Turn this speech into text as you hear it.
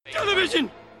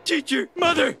television, teacher,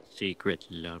 mother, secret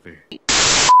lover.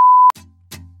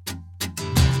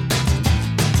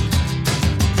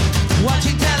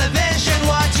 Watching television,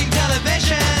 watching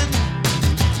television.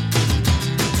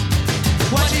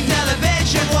 Watching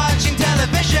television, watching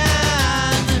television.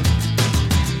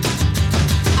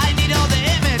 I need all the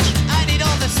image, I need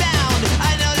all the sound.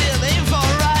 I know the info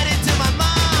right into my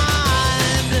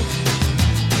mind.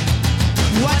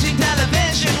 Watching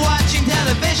television, watching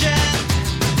television.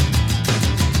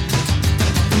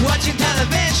 Watching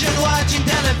television, watching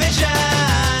television.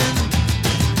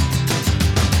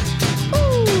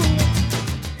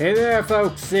 Hey there,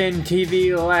 folks in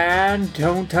TV land.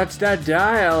 Don't touch that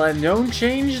dial and don't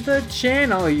change the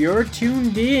channel. You're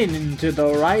tuned in to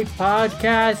the right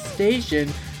podcast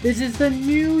station. This is the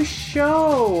new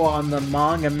show on the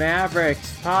Manga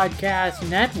Mavericks podcast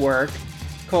network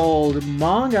called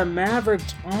Manga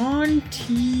Mavericks on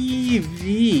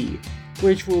TV,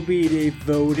 which will be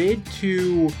devoted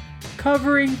to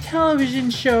covering television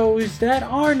shows that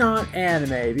are not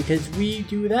anime, because we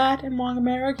do that in Manga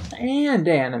Mavericks and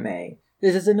anime.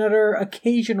 This is another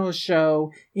occasional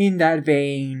show in that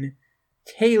vein,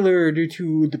 tailored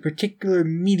to the particular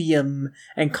medium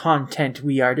and content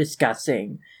we are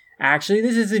discussing. Actually,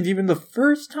 this isn't even the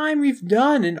first time we've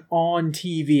done an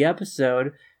on-TV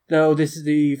episode, though this is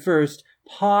the first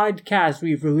podcast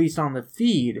we've released on the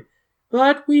feed.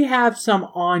 But we have some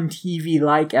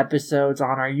on-TV-like episodes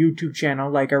on our YouTube channel,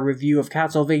 like our review of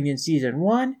Castlevania Season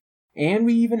 1, and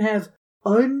we even have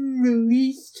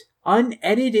unreleased,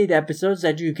 unedited episodes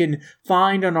that you can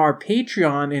find on our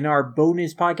Patreon in our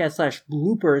bonus podcast /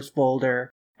 bloopers folder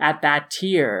at that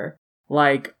tier,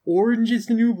 like Orange is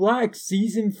the New Black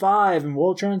Season 5 and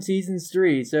Voltron Season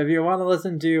 3. So if you want to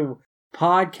listen to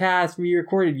podcasts we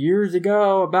recorded years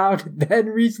ago about then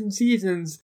recent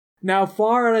seasons, now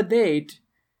far out of date,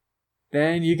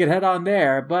 then you can head on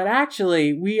there. But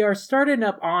actually, we are starting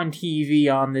up on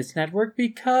TV on this network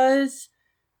because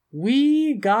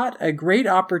we got a great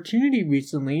opportunity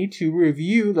recently to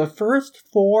review the first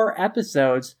 4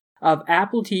 episodes of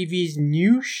Apple TV's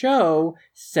new show,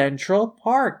 Central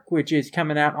Park, which is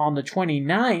coming out on the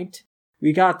 29th.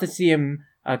 We got to see him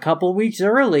a couple weeks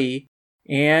early,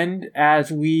 and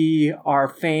as we are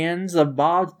fans of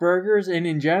Bob's Burgers and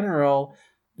in general,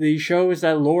 the shows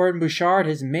that Lauren Bouchard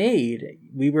has made,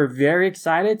 we were very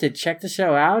excited to check the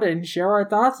show out and share our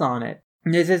thoughts on it.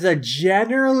 This is a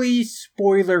generally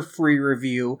spoiler-free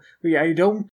review. I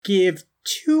don't give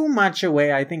too much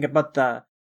away, I think, about the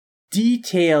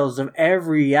details of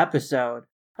every episode.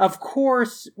 Of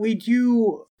course, we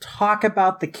do talk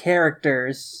about the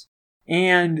characters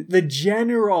and the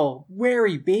general,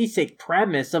 very basic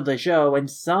premise of the show and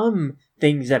some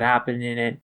things that happen in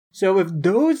it. So if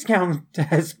those count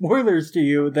as spoilers to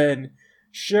you, then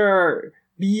sure,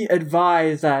 be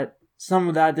advised that some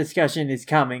of that discussion is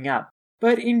coming up.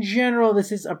 But in general,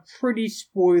 this is a pretty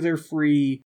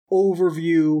spoiler-free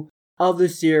overview of the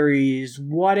series,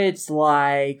 what it's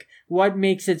like, what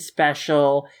makes it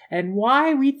special, and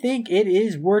why we think it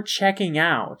is worth checking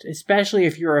out, especially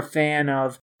if you're a fan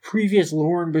of previous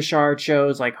Lauren Bouchard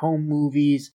shows like Home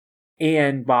Movies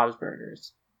and Bob's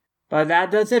Burgers. But that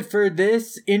does it for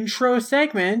this intro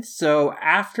segment, so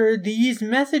after these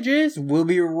messages, we'll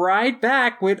be right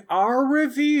back with our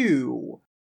review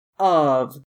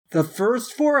of the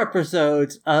first 4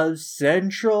 episodes of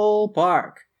Central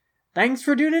Park. Thanks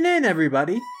for tuning in,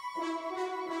 everybody.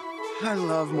 I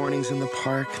love mornings in the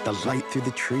park, the light through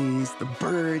the trees, the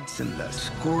birds and the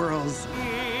squirrels.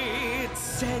 It's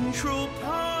Central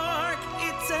Park,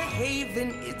 it's a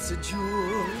haven, it's a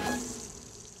jewel.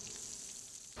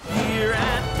 Here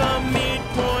at the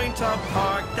midpoint, a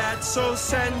park that's so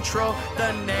central.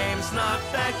 The name's not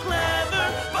that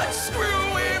clever, but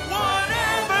screw it,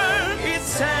 whatever. It's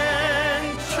central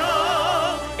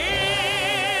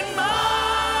in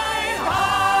my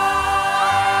heart.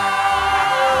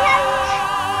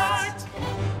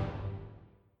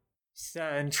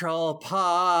 Central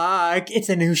Park. It's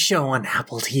a new show on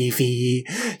Apple TV.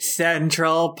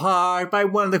 Central Park by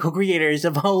one of the co-creators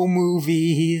of Home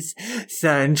Movies.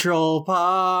 Central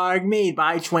Park made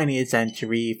by 20th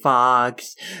Century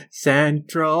Fox.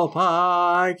 Central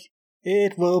Park.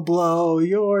 It will blow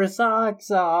your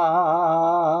socks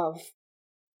off.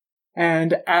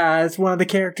 And as one of the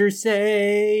characters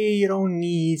say, you don't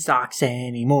need socks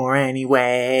anymore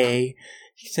anyway.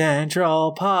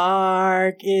 Central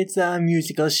Park, it's a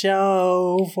musical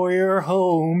show for your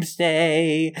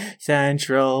homestay.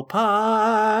 Central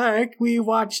Park, we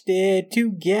watched it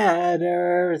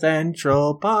together.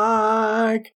 Central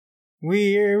Park,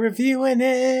 We're reviewing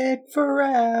it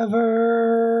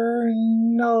forever,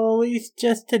 no, at least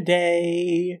just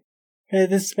today.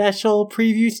 The special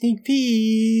preview sneak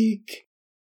peek.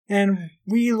 And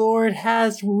Wee Lord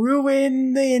has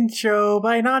ruined the intro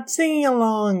by not singing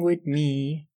along with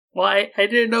me. Why? I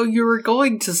didn't know you were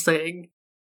going to sing.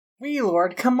 Wee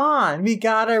Lord, come on, we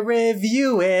gotta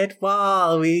review it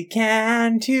while we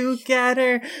can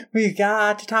together. We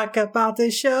got to talk about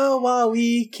the show while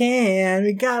we can.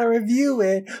 We gotta review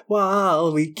it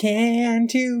while we can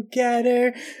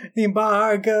together. The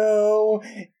embargo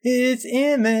is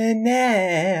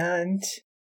imminent.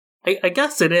 I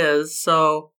guess it is,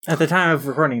 so... At the time of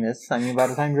recording this, I mean, by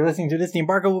the time you're listening to this, the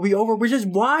embargo will be over, which is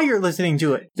why you're listening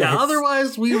to it. Yeah,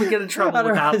 otherwise we would get in trouble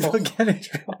with Apple. We'll get in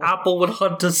trouble. Apple would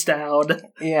hunt us down.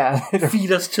 Yeah.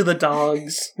 Feed us to the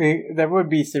dogs. There would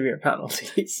be severe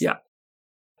penalties. Yeah.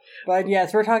 But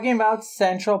yes, we're talking about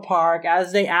Central Park.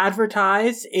 As they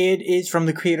advertise, it is from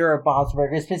the creator of Bob's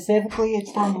Burgers. Specifically,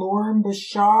 it's from Lauren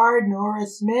Bouchard, Nora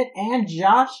Smith, and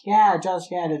Josh Gad. Josh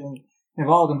Gad isn't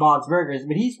involved in Bob's Burgers,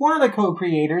 but he's one of the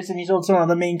co-creators, and he's also one of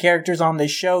the main characters on the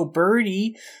show,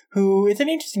 Birdie, who is an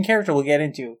interesting character we'll get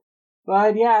into.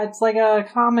 But yeah, it's like a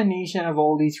combination of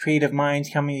all these creative minds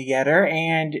coming together,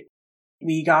 and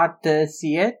we got to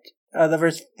see it. The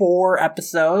first 4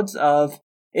 episodes of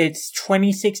its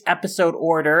 26 episode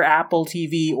order. Apple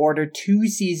TV ordered 2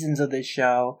 seasons of this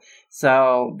show,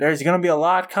 so there's going to be a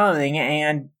lot coming,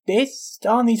 and based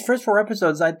on these first 4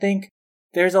 episodes, I think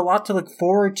there's a lot to look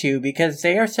forward to, because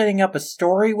they are setting up a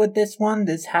story with this one.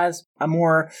 This has a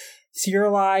more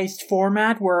serialized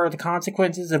format where the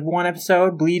consequences of one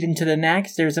episode bleed into the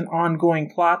next. There's an ongoing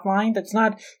plot line that's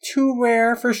not too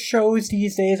rare for shows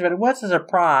these days, but it was a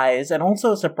surprise, and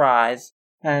also a surprise.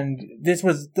 And this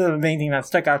was the main thing that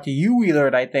stuck out to you,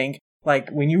 Wheeler, I think. Like,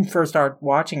 when you first started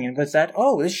watching it, was that,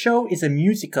 oh, this show is a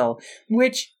musical,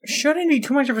 which shouldn't be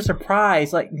too much of a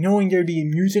surprise, like, knowing there'd be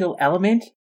a musical element.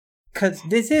 Because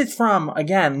this is from,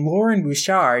 again, Lauren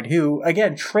Bouchard, who,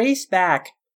 again, traced back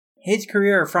his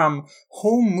career from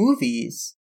home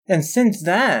movies. And since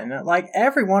then, like,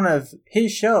 every one of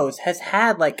his shows has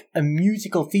had, like, a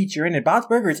musical feature in it. Bob's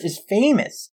Burgers is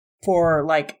famous for,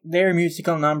 like, their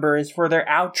musical numbers, for their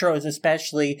outros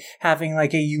especially, having,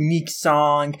 like, a unique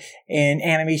song and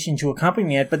animation to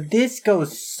accompany it. But this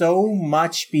goes so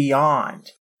much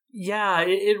beyond. Yeah,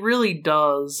 it really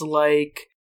does. Like,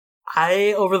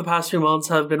 I, over the past few months,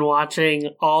 have been watching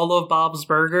all of Bob's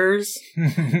Burgers,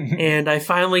 and I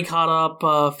finally caught up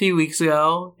a few weeks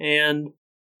ago, and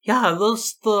yeah,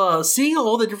 seeing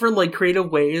all the different, like, creative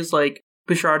ways, like,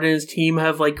 Bouchard and his team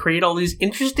have, like, created all these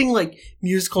interesting, like,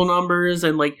 musical numbers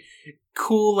and, like,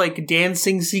 cool, like,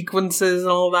 dancing sequences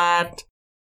and all that.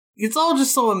 It's all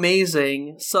just so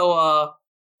amazing. So,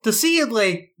 to see it,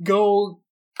 like, go,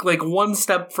 like, one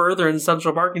step further in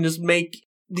Central Park and just make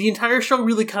the entire show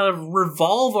really kind of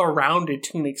revolve around it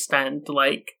to an extent.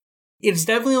 Like, it's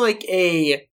definitely, like,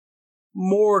 a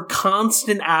more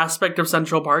constant aspect of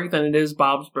Central Park than it is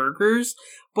Bob's Burgers,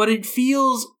 but it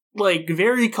feels, like,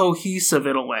 very cohesive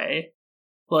in a way.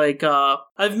 Like, I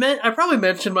probably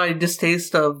mentioned my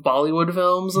distaste of Bollywood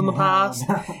films in the past,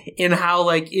 and how,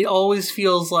 like, it always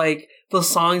feels like the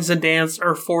songs and dance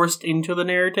are forced into the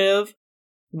narrative,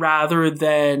 rather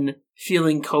than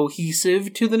feeling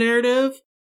cohesive to the narrative.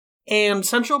 And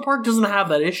Central Park doesn't have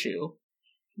that issue.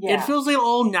 Yeah. It feels like it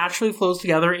all naturally flows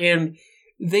together, and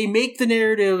they make the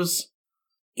narratives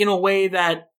in a way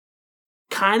that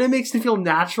kind of makes it feel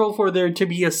natural for there to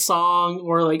be a song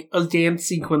or, like, a dance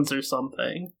sequence or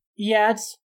something. Yeah,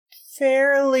 it's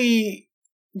fairly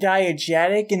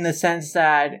diegetic in the sense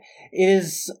that it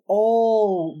is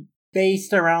all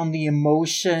based around the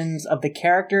emotions of the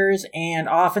characters, and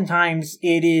oftentimes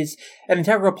it is an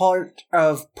integral part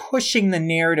of pushing the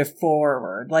narrative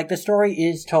forward. Like, the story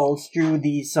is told through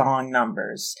these song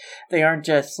numbers. They aren't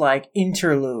just, like,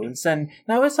 interludes. And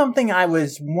that was something I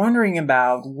was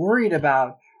worried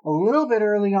about a little bit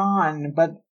early on,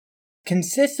 but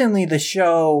consistently the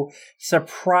show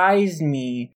surprised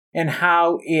me in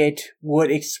how it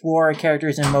would explore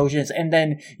characters' emotions and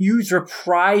then use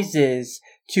reprises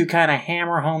to kind of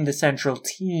hammer home the central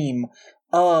theme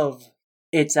of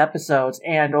its episodes,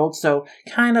 and also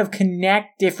kind of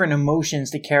connect different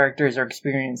emotions the characters are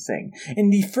experiencing. In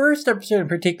the first episode in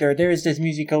particular, there is this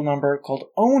musical number called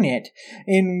Own It,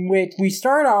 in which we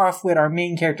start off with our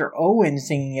main character Owen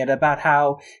singing it about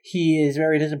how he is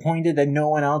very disappointed that no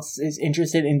one else is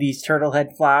interested in these turtle head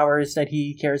flowers that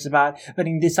he cares about, but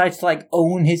he decides to, like,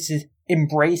 own his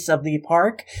embrace of the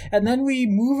park. And then we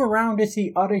move around to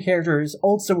see other characters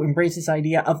also embrace this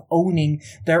idea of owning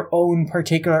their own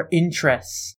particular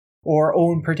interests. or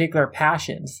own particular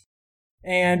passions.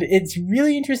 And it's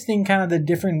really interesting kind of the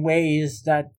different ways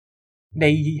that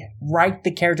they write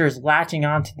the characters latching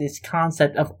onto this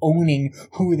concept of owning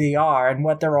who they are and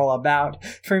what they're all about.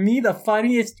 For me, the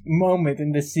funniest moment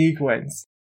in the sequence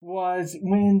was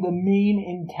when the main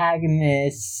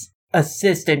antagonist's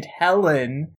assistant,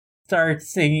 Helen,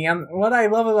 starts singing. And what I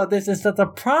love about this is that the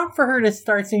prompt for her to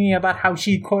start singing about how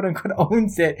she quote-unquote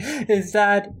owns it is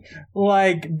that,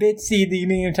 like, Bitsy, the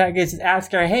main antagonist,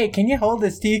 asks her, hey, can you hold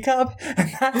this teacup? And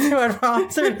that's what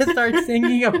prompts her to start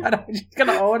singing about how she's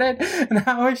gonna own it and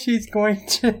how she's going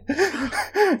to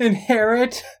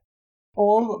inherit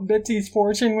all Bitsy's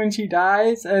fortune when she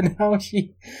dies, and how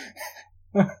she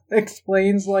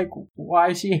explains, like,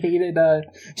 why she hated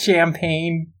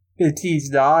Champagne, Bitsy's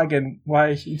dog, and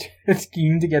why she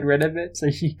schemed to get rid of it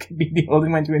so she could be the only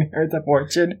one to inherit the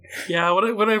fortune. Yeah,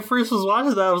 when I first was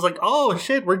watching that, I was like, oh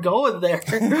shit, we're going there.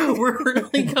 We're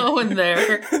really going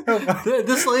there.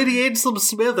 This lady ate some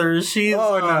Smithers. She's,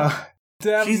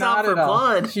 she's out for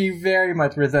blood. She very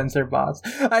much resents her boss.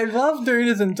 I love during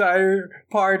this entire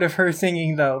part of her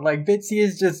singing, though. Like, Bitsy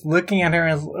is just looking at her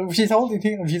and she's holding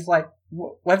it, and she's like,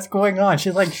 what's going on?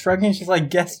 She's like shrugging, she's like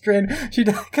gesturing.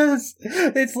 Because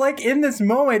it's like in this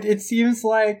moment, it seems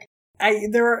like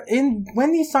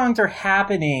when these songs are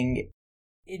happening,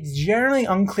 it's generally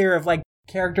unclear if like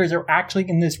characters are actually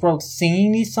in this world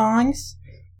singing these songs,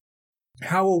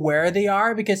 how aware they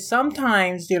are, because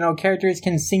sometimes, characters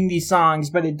can sing these songs,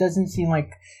 but it doesn't seem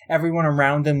like everyone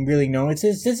around them really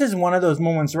notices. This is one of those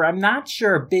moments where I'm not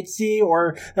sure Bitsy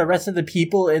or the rest of the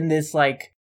people in this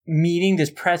like meeting,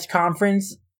 this press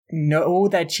conference, know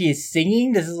that she is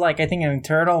singing. This is like, I think, an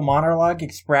internal monologue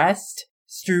expressed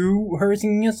through her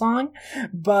singing a song,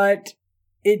 but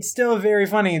it's still very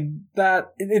funny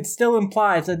that it still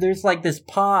implies that there's like this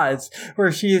pause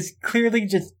where she is clearly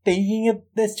just thinking of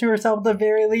this to herself at the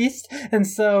very least, and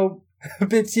so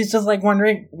Bitsy's just like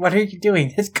wondering, what are you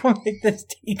doing? Just go make this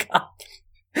teacup.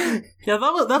 Yeah,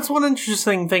 that's one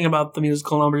interesting thing about the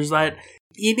musical numbers, that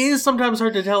it is sometimes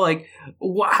hard to tell, like,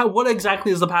 what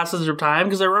exactly is the passage of time,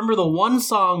 because I remember the one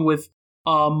song with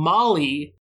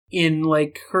Molly in,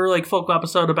 like, her, like, folk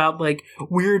episode about, like,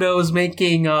 weirdos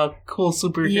making cool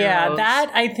superheroes. Yeah, that,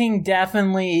 I think,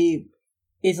 definitely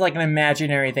is, like, an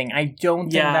imaginary thing. I don't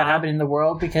think that happened in the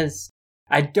world, because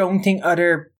I don't think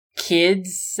other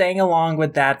kids sang along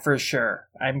with that for sure.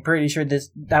 I'm pretty sure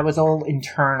that was all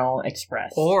internal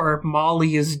expressed. Or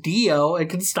Molly is Dio and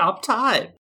can stop time.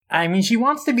 I mean, she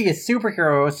wants to be a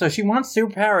superhero, so she wants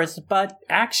superpowers, but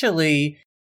actually,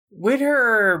 with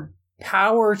her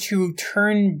power to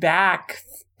turn back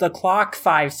the clock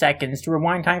 5 seconds, to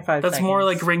rewind time 5 seconds. That's more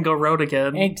like Ringo Road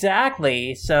again.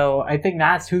 Exactly. So I think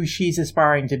that's who she's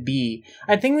aspiring to be.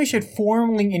 I think we should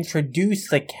formally introduce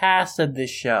the cast of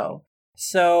this show.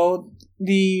 So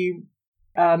the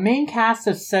main cast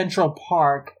of Central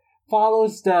Park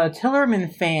follows the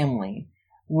Tillerman family,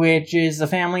 which is a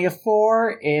family of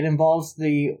 4. It involves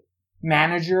the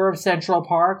manager of Central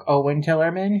Park, Owen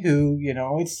Tillerman, who,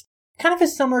 it's kind of a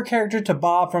similar character to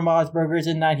Bob from Bob's Burgers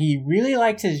in that he really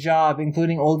likes his job,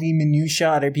 including all the minutiae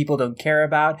other people don't care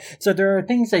about. So there are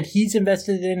things that he's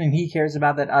invested in and he cares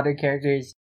about that other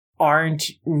characters aren't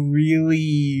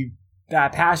really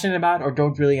that passionate about or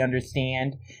don't really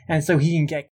understand. And so he can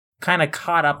get kind of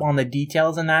caught up on the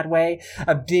details in that way.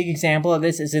 A big example of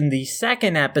this is in the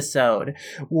second episode,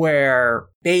 where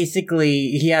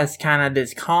basically he has kind of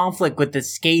this conflict with the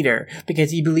skater because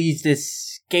he believes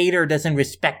this skater doesn't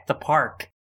respect the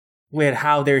park with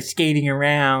how they're skating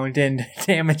around and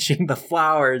damaging the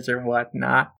flowers or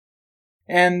whatnot.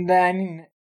 And then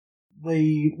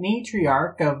the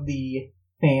matriarch of the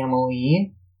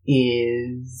family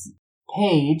is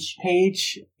Paige.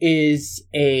 Paige is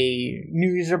a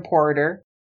news reporter.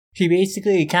 She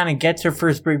basically kind of gets her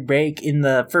first big break in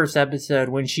the first episode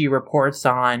when she reports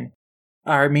on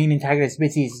our main antagonist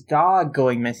Bitsy's dog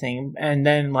going missing, and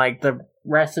then like the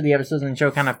rest of the episodes in the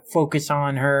show kind of focus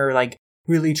on her like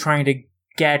really trying to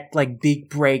get like big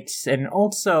breaks and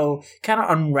also kind of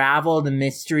unravel the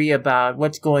mystery about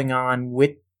what's going on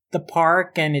with the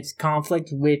park and its conflict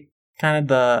with kind of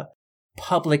the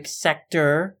public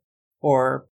sector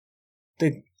or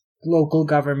the local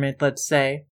government, let's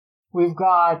say. We've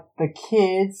got the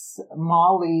kids.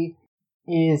 Molly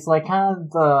is like kind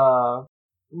of the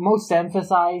most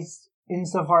emphasized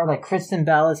insofar like Kristen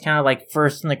Bell is kind of like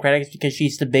first in the credits because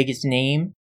she's the biggest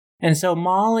name. And so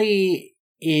Molly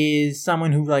is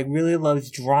someone who like really loves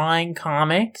drawing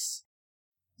comics.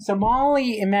 So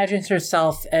Molly imagines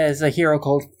herself as a hero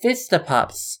called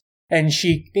Fistapups. And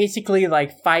she basically,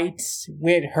 like, fights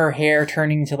with her hair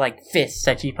turning to, like, fists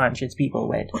that she punches people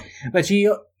with. But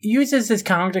she uses this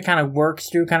comic to kind of work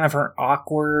through kind of her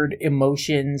awkward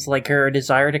emotions, like her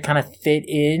desire to kind of fit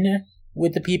in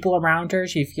with the people around her.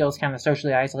 She feels kind of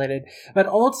socially isolated. But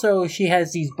also, she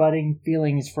has these budding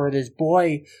feelings for this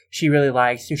boy she really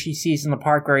likes, who she sees in the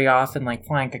park very often, like,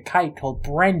 flying a kite, called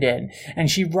Brendan. And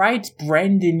she writes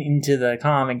Brendan into the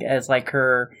comic as, like,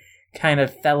 her kind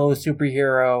of fellow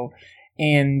superhero,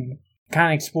 and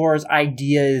kind of explores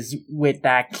ideas with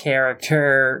that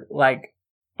character, like,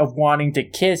 of wanting to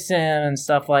kiss him and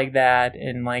stuff like that.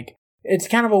 And, like, it's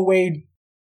kind of a way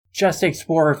just to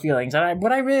explore her feelings. And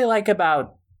what I really like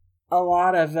about a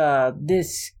lot of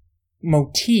this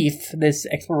motif, this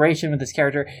exploration with this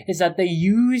character, is that they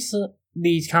use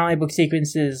these comic book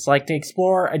sequences, like, to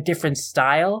explore a different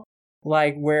style,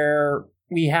 like, where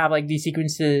we have, like, these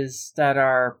sequences that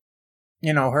are,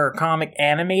 you know, her comic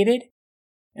animated.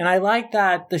 And I like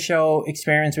that the show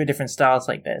experiments with different styles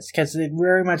like this, because it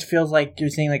very much feels like you're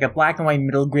seeing, like, a black and white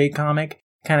middle grade comic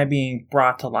kind of being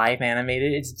brought to life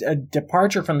animated. It's a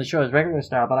departure from the show's regular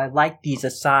style, but I like these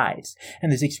asides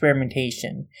and this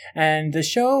experimentation. And the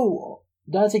show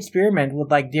does experiment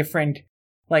with, like, different,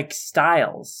 like,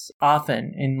 styles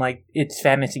often in, like, its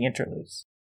fantasy interludes.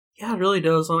 Yeah, it really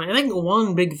does. And I think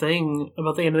one big thing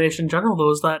about the animation in general,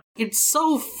 though, is that it's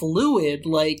so fluid,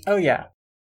 like... Oh, yeah.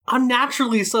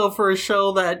 Unnaturally so for a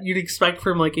show that you'd expect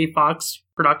from, like, a Fox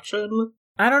production.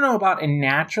 I don't know about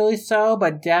unnaturally so,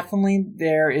 but definitely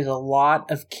there is a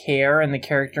lot of care in the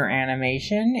character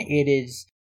animation. It is,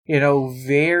 you know,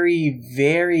 very,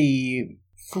 very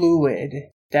fluid,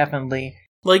 definitely.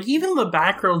 Like, even the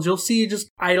backgrounds, you'll see just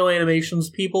idle animations,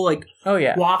 people, like, oh,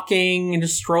 yeah, walking and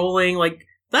just strolling, like...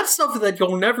 That's stuff that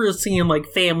you'll never see in, like,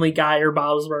 Family Guy or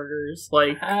Bob's Burgers.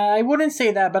 Like, I wouldn't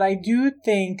say that, but I do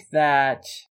think that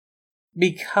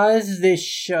because this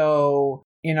show,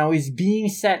 you know, is being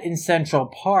set in Central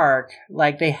Park,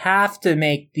 like, they have to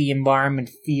make the environment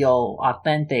feel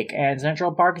authentic. And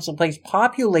Central Park is a place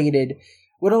populated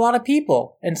with a lot of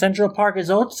people. And Central Park is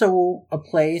also a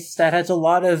place that has a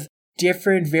lot of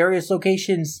different various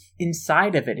locations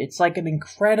inside of it. It's like an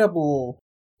incredible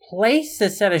place to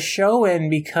set a show in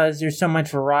because there's so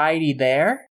much variety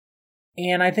there.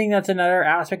 And I think that's another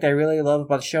aspect I really love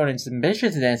about the show and its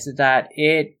ambitiousness, is that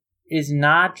it is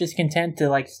not just content to,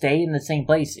 like, stay in the same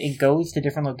place. It goes to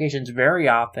different locations very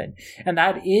often. And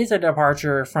that is a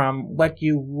departure from what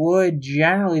you would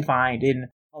generally find in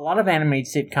a lot of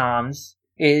animated sitcoms,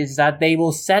 is that they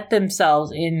will set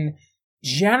themselves in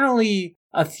generally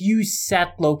a few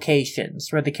set locations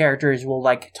where the characters will,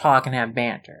 like, talk and have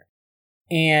banter.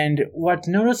 And what's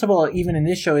noticeable even in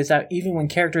this show is that even when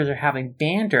characters are having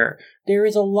banter, there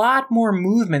is a lot more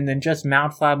movement than just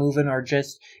mouth flap movement or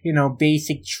just, you know,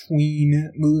 basic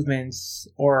tween movements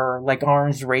or, like,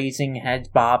 arms raising, heads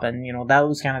bobbing, you know,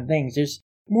 those kind of things. There's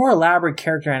more elaborate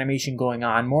character animation going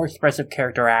on, more expressive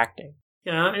character acting.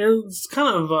 Yeah, it's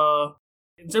kind of,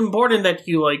 it's important that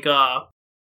you, like,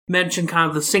 mention kind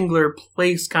of the singular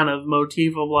place kind of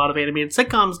motif of a lot of animated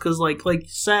sitcoms, because, like you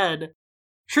said,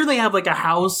 sure, they have, like, a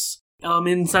house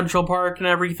in Central Park and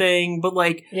everything, but,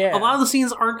 like, yeah, a lot of the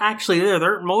scenes aren't actually there.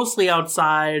 They're mostly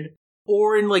outside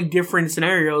or in, like, different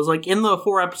scenarios. Like, in the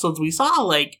 4 episodes we saw,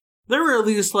 like, there were at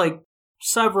least, like,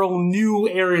 several new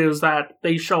areas that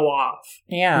they show off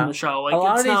in the show. Like, a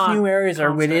lot of these new areas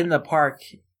are within the park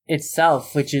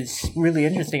itself, which is really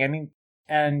interesting. I mean,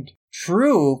 and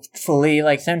truthfully,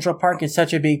 like, Central Park is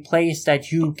such a big place that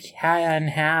you can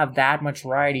have that much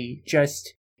variety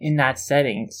just in that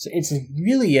setting. It's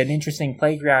really an interesting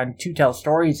playground to tell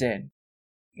stories in.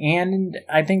 And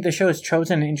I think the show has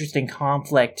chosen an interesting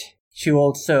conflict to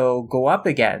also go up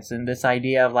against, and this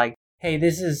idea of, like, hey,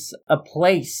 this is a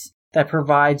place that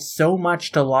provides so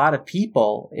much to a lot of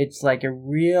people. It's like a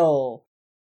real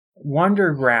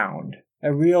wonder ground,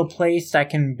 a real place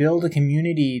that can build a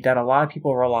community that a lot of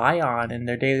people rely on in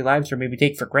their daily lives or maybe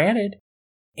take for granted.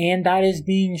 And that is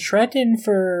being threatened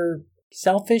for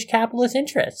selfish capitalist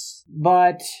interests.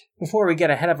 But before we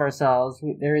get ahead of ourselves,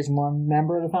 there is one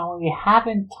member of the family we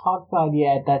haven't talked about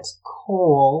yet. That's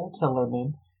Cole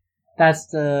Tillerman. That's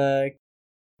the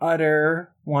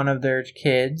other one of their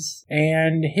kids.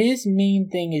 And his main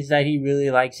thing is that he really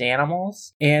likes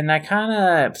animals. And that kind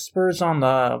of spurs on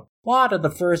the plot of the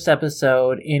first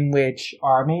episode, in which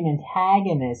our main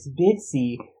antagonist,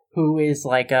 Bitsy, who is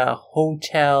like a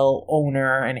hotel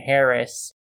owner in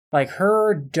Harris, like,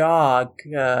 her dog,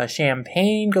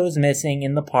 Champagne, goes missing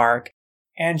in the park,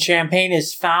 and Champagne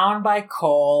is found by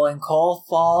Cole, and Cole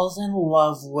falls in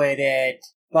love with it.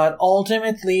 But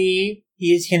ultimately,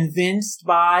 He is convinced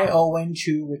by Owen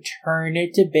to return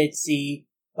it to Bitsy,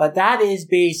 but that is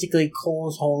basically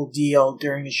Cole's whole deal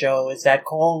during the show, is that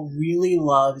Cole really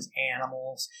loves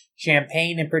animals,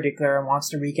 Champagne in particular, and wants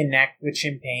to reconnect with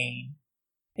Champagne.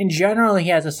 In general, he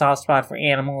has a soft spot for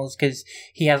animals because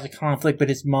he has a conflict with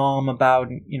his mom about,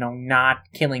 not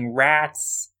killing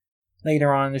rats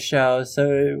later on in the show,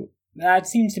 so that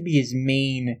seems to be his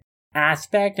main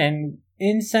aspect. And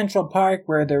in Central Park,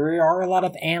 where there are a lot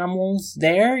of animals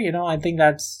there, I think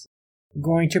that's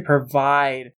going to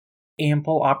provide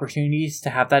ample opportunities to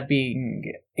have that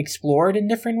being explored in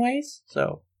different ways.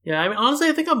 So yeah, honestly,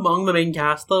 I think among the main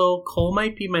cast, though, Cole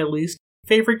might be my least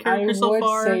favorite character so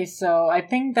far. I would say so. I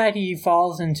think that he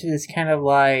falls into this kind of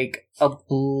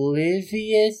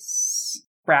oblivious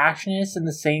brashness in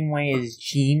the same way as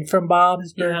Gene from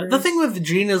Bob's Burgers. Yeah, the thing with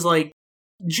Gene is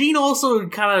Gene also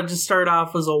kind of just started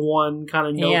off as a one kind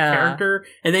of note character,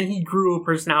 and then he grew a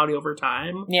personality over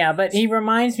time. Yeah, but he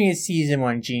reminds me of season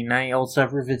 1 Gene. I also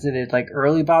have revisited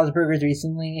early Bob's Burgers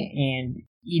recently, and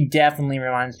he definitely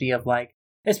reminds me of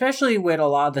especially with a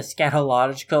lot of the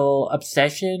scatological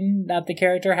obsession that the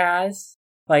character has.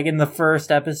 In the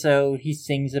first episode, he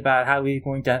sings about how he's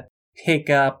going to pick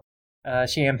up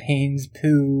Champagne's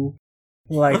poo.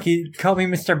 He called me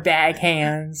Mr.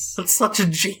 Baghands. That's such a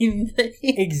Gene thing.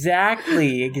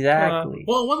 Exactly.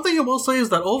 Well, one thing I will say is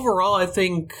that overall, I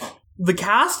think the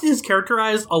cast is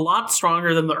characterized a lot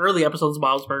stronger than the early episodes of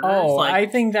Bob's Burgers. Oh, I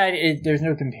think that there's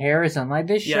no comparison.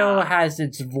 This show has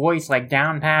its voice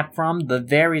down pat from the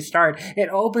very start. It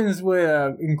opens with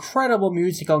an incredible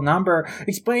musical number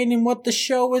explaining what the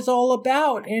show is all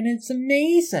about, and it's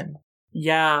amazing.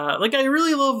 Yeah, I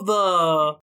really love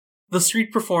the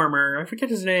street performer. I forget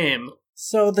his name.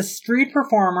 So the street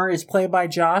performer is played by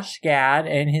Josh Gad,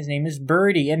 and his name is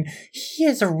Birdie, and he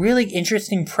has a really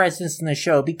interesting presence in the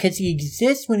show because he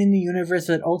exists within the universe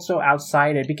but also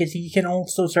outside it, because he can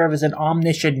also serve as an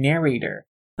omniscient narrator.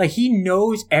 He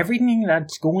knows everything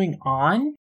that's going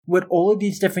on with all of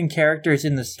these different characters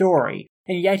in the story,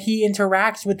 and yet he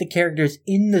interacts with the characters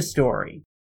in the story,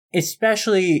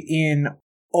 especially in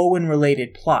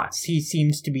Owen-related plots. He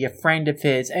seems to be a friend of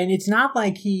his, and it's not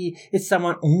like he is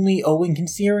someone only Owen can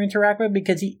see or interact with,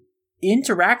 because he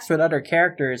interacts with other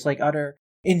characters, other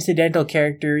incidental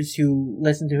characters who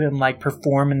listen to him,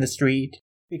 perform in the street,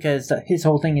 because his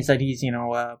whole thing is that he's,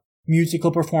 a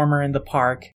musical performer in the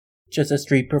park, just a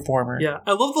street performer. Yeah,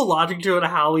 I love the logic to it,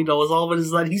 how he knows all of it,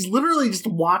 is that he's literally just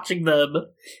watching them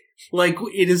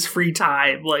in his free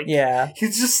time.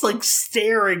 He's just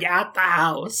staring at the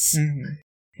house. Mm-hmm.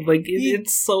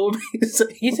 It's so amazing.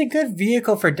 He's a good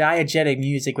vehicle for diegetic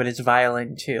music with his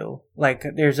violin, too.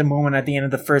 There's a moment at the end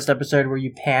of the first episode where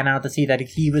you pan out to see that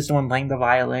he was the one playing the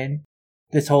violin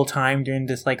this whole time during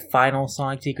this, final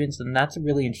song sequence, and that's a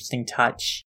really interesting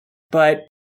touch. But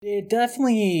it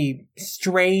definitely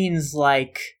strains,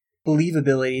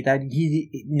 believability that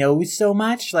he knows so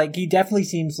much. He definitely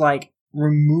seems,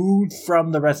 removed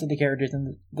from the rest of the characters,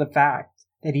 and the fact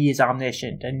that he is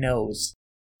omniscient and knows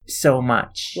so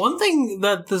much. One thing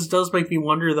that this does make me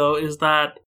wonder, though, is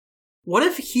that what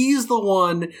if he's the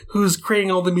one who's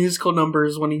creating all the musical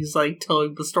numbers when he's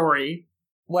telling the story?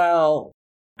 Well,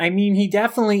 he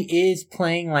definitely is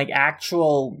playing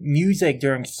actual music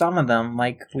during some of them,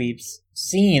 we've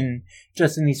seen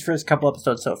just in these first couple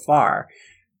episodes so far.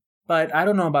 But I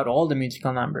don't know about all the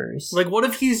musical numbers. What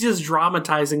if he's just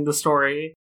dramatizing the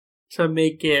story to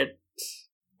make it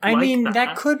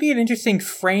that could be an interesting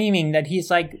framing, that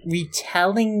he's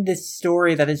retelling this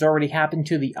story that has already happened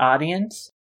to the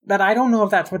audience. But I don't know if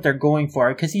that's what they're going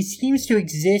for, because he seems to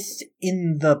exist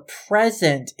in the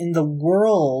present, in the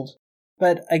world.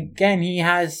 But again, he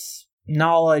has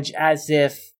knowledge as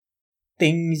if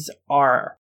things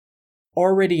are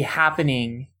already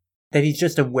happening that he's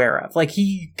just aware of.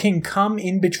 He can come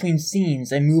in between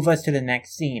scenes and move us to the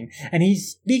next scene. And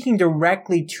he's speaking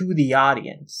directly to the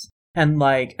audience. And,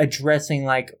 addressing,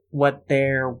 what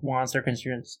their wants or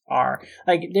concerns are.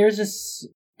 There's this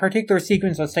particular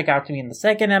sequence that stuck out to me in the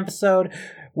second episode,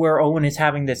 where Owen is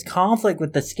having this conflict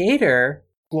with the skater.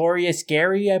 Glorious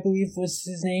Gary, I believe was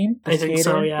his name. I think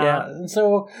so, yeah. And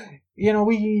so,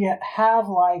 we have,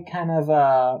 kind of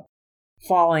a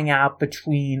falling out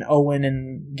between Owen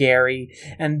and Gary,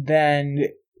 and then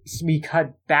we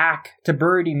cut back to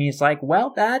Birdie, and he's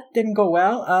well, that didn't go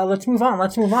well. Let's move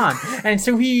on. And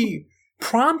so he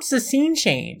prompts a scene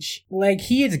change.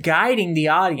 He is guiding the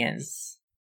audience.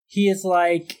 He is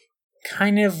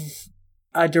kind of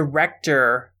a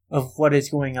director of what is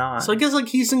going on. So I guess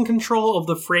he's in control of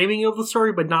the framing of the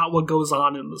story, but not what goes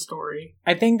on in the story.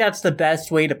 I think that's the best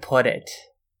way to put it.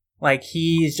 Like,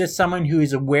 he's just someone who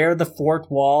is aware of the fourth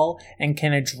wall and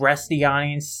can address the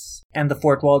audience and the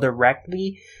fourth wall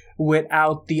directly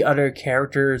without the other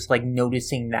characters, like,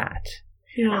 noticing that.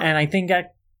 Yeah. And I think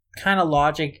that kind of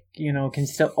logic, you know, can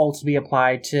still also be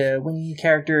applied to when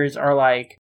characters are,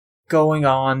 like, going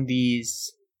on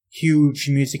these huge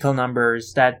musical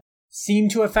numbers that seem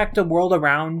to affect the world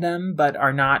around them, but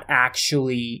are not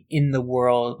actually in the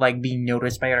world, like, being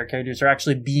noticed by other characters, or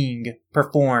actually being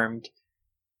performed,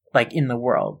 like, in the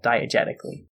world,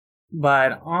 diegetically.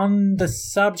 But on the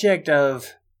subject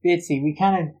of Bitsy, we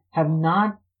kind of have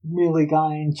not really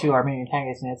gone into our main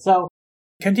antagonist yet. So,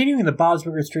 continuing the Bob's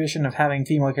Burgers tradition of having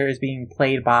female characters being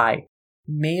played by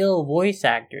male voice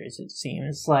actors, it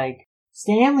seems like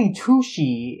Stanley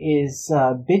Tucci is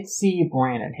Bitsy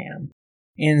Brannahan.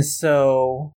 And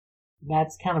so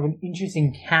that's kind of an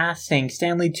interesting casting.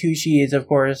 Stanley Tucci is, of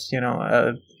course, you know,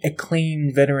 a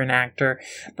acclaimed veteran actor,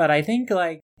 but I think,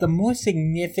 like, the most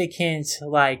significant,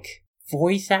 like,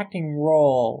 voice acting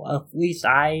role, at least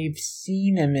I've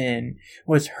seen him in,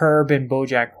 was Herb in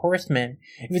BoJack Horseman.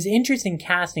 It was interesting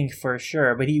casting for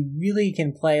sure, but he really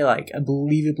can play, like, a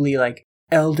believably, like,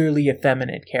 elderly,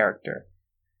 effeminate character.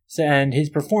 So, and his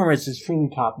performance is truly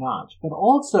top-notch. But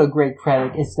also a great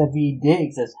credit is Daveed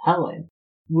Diggs as Helen,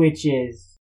 which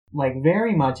is, like,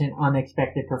 very much an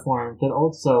unexpected performance, but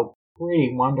also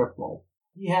pretty wonderful.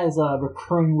 He has a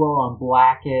recurring role on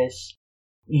Blackish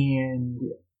and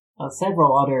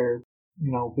several other,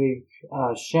 you know, big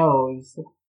shows.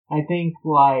 I think,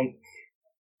 like,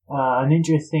 an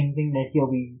interesting thing that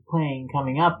he'll be playing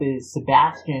coming up is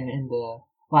Sebastian in the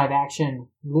live-action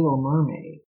Little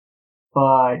Mermaid.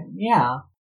 But, yeah,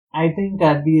 I think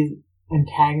that these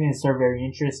antagonists are very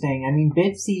interesting. I mean,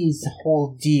 Bitsy's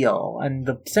whole deal and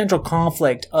the central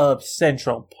conflict of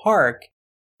Central Park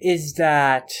is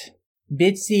that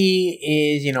Bitsy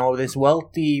is, you know, this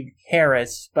wealthy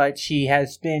heiress, but she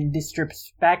has been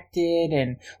disrespected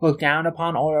and looked down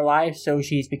upon all her life, so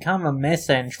she's become a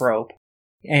misanthrope.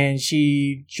 And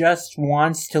she just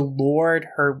wants to lord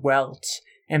her wealth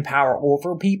and power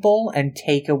over people and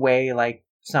take away, like,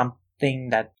 something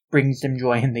that brings them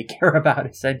joy and they care about,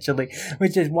 essentially,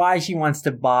 which is why she wants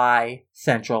to buy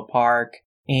Central Park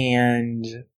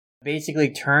and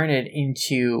basically turn it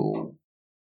into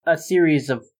a series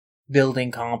of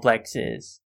building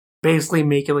complexes. Basically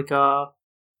make it like a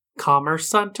commerce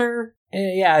center?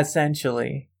 Yeah,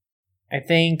 essentially. I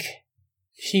think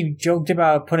she joked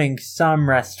about putting some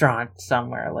restaurant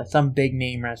somewhere, like some big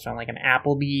name restaurant, like an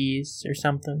Applebee's or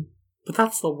something. But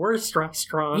that's the worst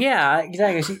restaurant. Yeah,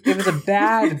 exactly. It was a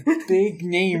bad, big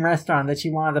name restaurant that she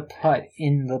wanted to put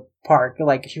in the park.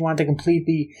 Like, she wanted to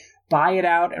completely buy it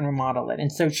out and remodel it.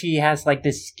 And so she has, like,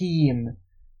 this scheme,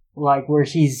 like, where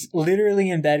she's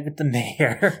literally in bed with the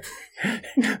mayor,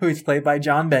 who's played by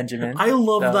John Benjamin. I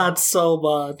love that so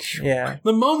much. Yeah.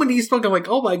 The moment he spoke, I'm like,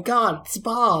 oh my god, it's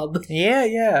Bob.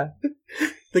 Yeah.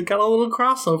 They got a little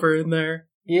crossover in there.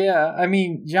 Yeah, I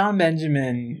mean, John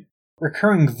Benjamin,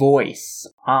 recurring voice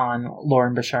on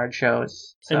Lauren Bouchard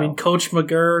shows. So. I mean, Coach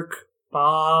McGurk,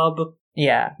 Bob,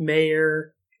 yeah,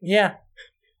 Mayor, yeah.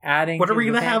 Adding. What are we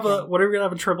gonna have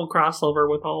a triple crossover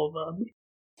with all of them?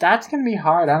 That's gonna be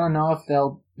hard. I don't know if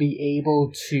they'll be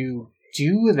able to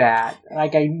do that.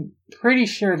 Like, I'm pretty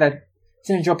sure that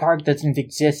Central Park doesn't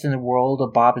exist in the world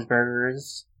of Bob's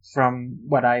Burgers, from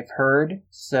what I've heard.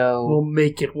 So we'll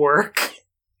make it work.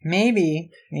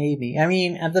 Maybe. I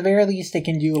mean, at the very least, they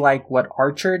can do, like, what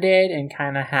Archer did and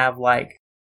kind of have, like,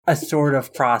 a sort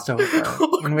of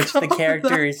crossover in which the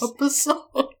characters...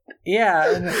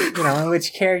 Yeah, you know, in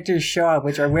which characters show up,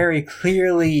 which are very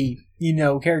clearly, you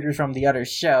know, characters from the other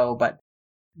show, but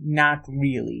not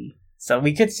really. So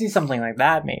we could see something like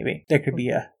that, maybe. There could be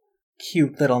a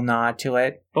cute little nod to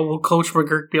it. But will Coach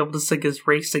McGurk be able to sing his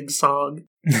racing song?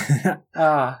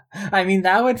 I mean,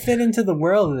 that would fit into the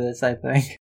world of this, I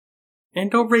think.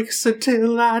 And I'll race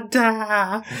until I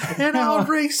die. And I'll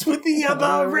race with the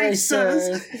other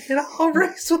racers. And I'll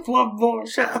race with one more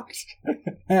shot.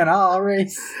 And I'll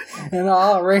race.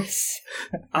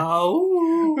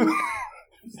 Oh.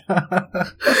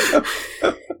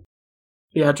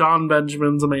 Yeah, John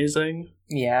Benjamin's amazing.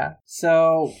 Yeah.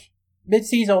 So,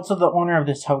 Bitsy's also the owner of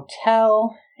this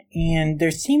hotel. And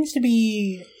there seems to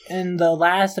be, in the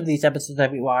last of these episodes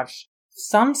that we watched,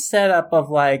 some setup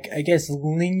of, like, I guess,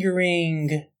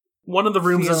 lingering... One of the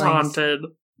rooms is haunted.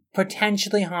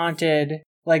 Potentially haunted.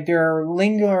 Like, there are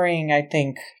lingering, I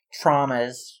think,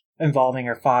 traumas involving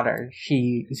her father.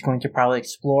 She is going to probably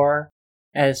explore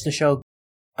as the show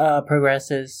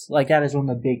progresses. Like, that is one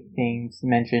of the big things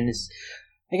mentioned. Is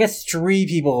I guess 3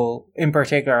 people in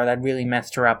particular that really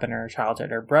messed her up in her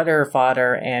childhood. Her brother, her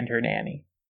father, and her nanny.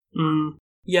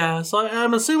 Yeah, so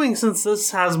I'm assuming since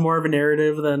this has more of a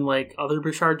narrative than, like, other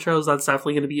Bouchard shows, that's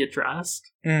definitely going to be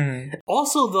addressed.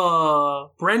 Also, the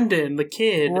Brendan, the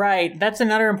kid. Right, that's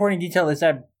another important detail, is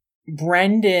that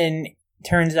Brendan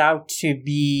turns out to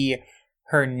be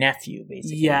her nephew,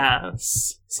 basically.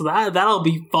 Yes. So that'll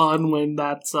be fun when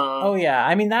that's... oh, yeah.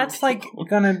 I mean, that's, like,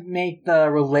 gonna make the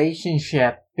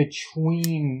relationship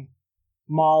between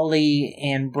Molly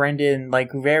and Brendan, like,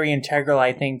 very integral,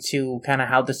 I think, to kind of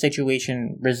how the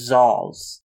situation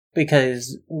resolves.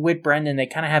 Because with Brendan, they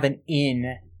kind of have an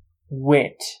in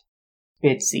with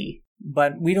Bitsy.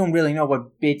 But we don't really know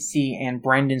what Bitsy and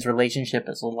Brendan's relationship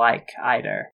is like,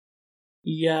 either.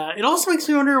 Yeah, it also makes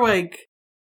me wonder, like,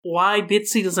 why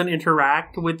Bitsy doesn't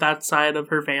interact with that side of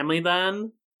her family,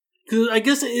 then. Because I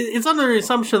guess it's under the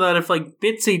assumption that if, like,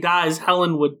 Bitsy dies,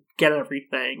 Helen would get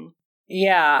everything.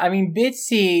 Yeah, I mean,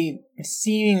 Bitsy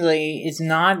seemingly is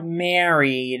not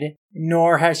married,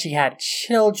 nor has she had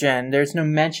children. There's no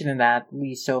mention of that, at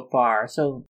least so far.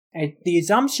 So the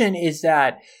assumption is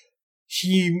that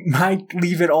she might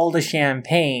leave it all to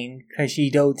Champagne, because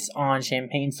she dotes on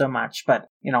Champagne so much. But,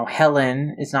 you know,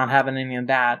 Helen is not having any of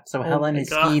that. So Helen is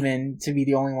scheming to be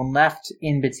the only one left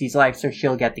in Bitsy's life, so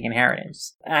she'll get the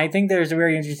inheritance. I think there's a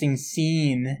very interesting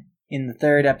scene in the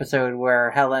 3rd episode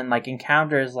where Helen, like,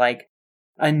 encounters, like,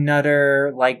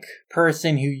 another, like,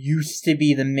 person who used to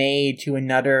be the maid to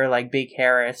another, like, big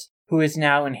Harris, who has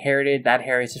now inherited that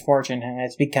Harris's fortune and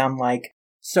has become, like,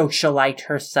 socialite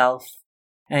herself.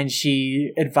 And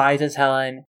she advises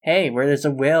Helen, hey, where there's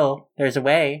a will, there's a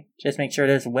way. Just make sure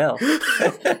there's a will.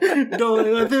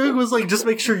 No, I think it was like, just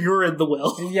make sure you're in the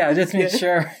will. Yeah, just make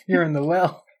sure you're in the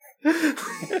will.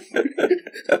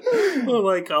 I'm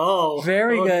like, oh.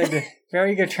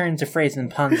 Very good turns of phrase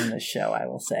and puns in this show, I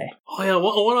will say. Oh yeah,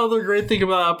 one other great thing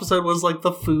about the episode was, like,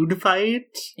 the food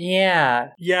fight. Yeah.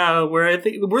 Yeah, where I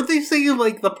think, weren't they singing,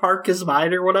 like, The Park Is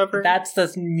Mine or whatever? That's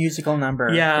the musical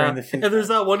number. Yeah, during the food and there's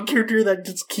fight. that one character that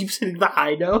just keeps hitting the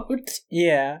high note.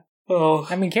 Yeah. Oh.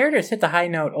 I mean, characters hit the high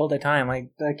note all the time.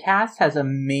 Like, the cast has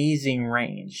amazing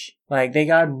range. Like, they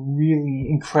got really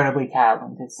incredibly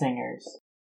talented singers.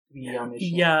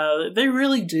 Yeah, they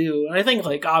really do. And I think,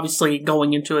 like, obviously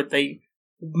going into it, they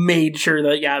made sure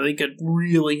that, yeah, they could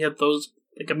really hit those,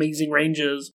 like, amazing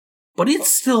ranges. But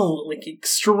it's still, like,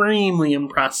 extremely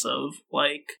impressive.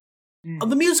 Like,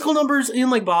 the musical numbers in,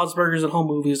 like, Bob's Burgers and home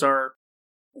movies are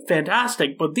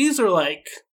fantastic, but these are, like,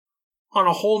 on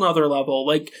a whole nother level.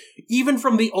 Like, even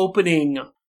from the opening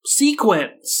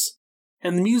sequence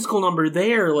and the musical number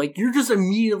there, like, you're just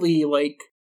immediately, like,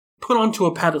 put onto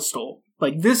a pedestal.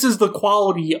 Like, this is the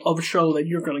quality of show that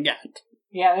you're gonna get.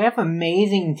 Yeah, they have an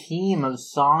amazing team of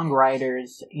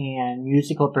songwriters and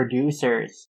musical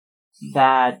producers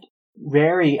that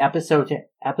vary episode to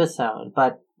episode,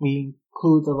 but we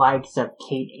include the likes of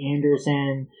Kate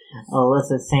Anderson,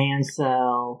 Alyssa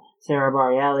Sansell, Sarah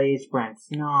Bareilles, Brent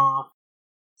Snoff,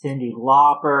 Cyndi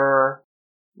Lauper.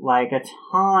 Like, a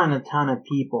ton of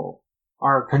people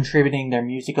are contributing their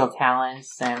musical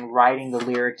talents and writing the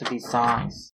lyrics of these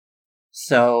songs.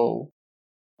 So,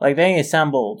 like, they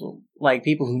assembled, like,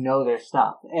 people who know their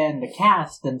stuff. And the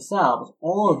cast themselves,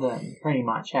 all of them pretty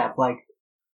much have, like,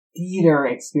 theater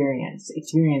experience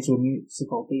with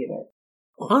musical theater.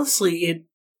 Honestly, it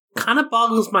kind of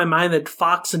boggles my mind that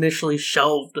Fox initially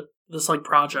shelved this, like,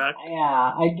 project.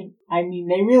 Yeah, I mean,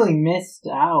 they really missed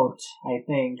out, I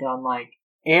think, on, like,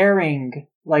 airing,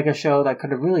 like, a show that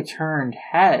could have really turned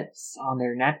heads on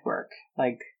their network.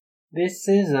 Like, this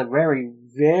is a very,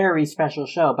 very special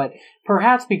show, but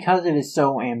perhaps because it is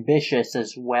so ambitious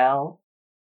as well,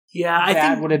 yeah, I think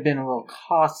that would have been a little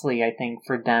costly, I think,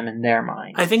 for them in their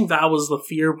mind. I think that was the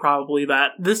fear, probably,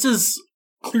 that this is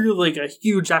clearly, like, a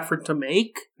huge effort to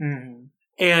make,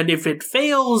 and if it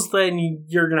fails, then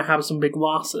you're gonna have some big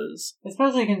losses.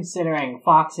 Especially considering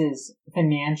Fox's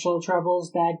financial troubles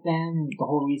back then, the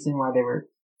whole reason why they were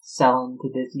selling to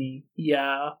Disney.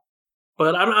 Yeah.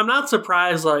 But I'm not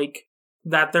surprised, like,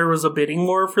 that there was a bidding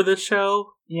war for this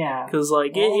show. Yeah. Because,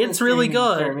 like, it's really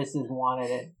good. Services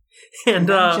wanted it. And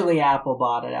eventually Apple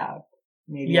bought it out.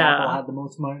 Maybe yeah. Apple had the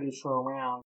most money to throw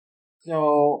around.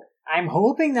 So, I'm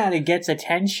hoping that it gets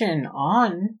attention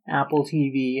on Apple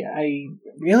TV. I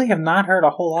really have not heard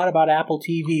a whole lot about Apple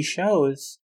TV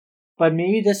shows. But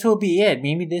maybe this will be it.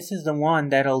 Maybe this is the one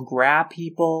that'll grab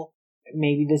people.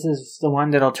 Maybe this is the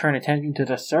one that'll turn attention to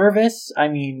the service. I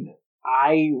mean,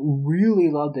 I really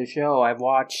love the show. I've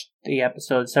watched the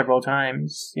episode several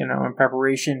times, in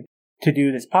preparation to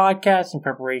do this podcast, in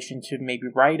preparation to maybe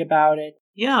write about it.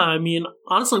 Yeah, I mean,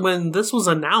 honestly, when this was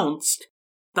announced,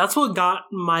 that's what got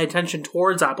my attention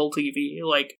towards Apple TV.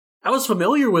 Like, I was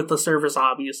familiar with the service,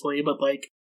 obviously, but, like,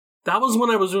 that was when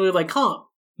I was really like,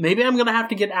 maybe I'm gonna have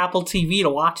to get Apple TV to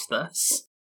watch this.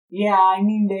 Yeah, I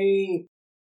mean, they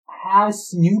have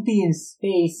Snoopy in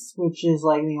Space, which is,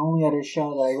 like, the only other show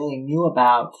that I really knew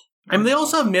about. I mean, they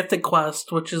also have Mythic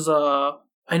Quest, which is,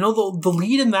 I know the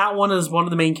lead in that one is one of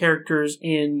the main characters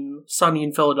in Sunny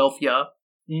in Philadelphia.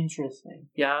 Interesting.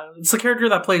 Yeah, it's the character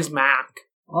that plays Mac.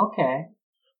 Okay.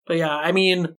 But yeah, I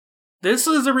mean, this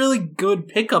is a really good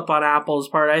pickup on Apple's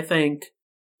part, I think.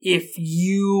 If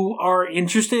you are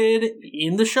interested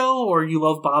in the show, or you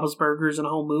love Bob's Burgers and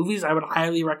home movies, I would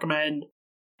highly recommend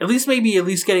at least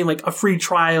getting like a free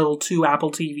trial to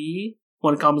Apple TV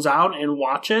when it comes out and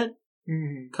watch it.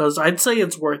 Because I'd say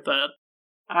it's worth it.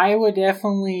 I would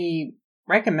definitely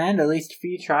recommend at least a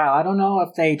free trial. I don't know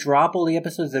if they drop all the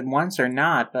episodes at once or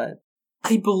not, but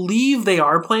I believe they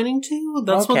are planning to.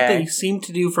 That's what they seem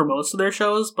to do for most of their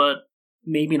shows, but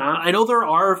maybe not. I know there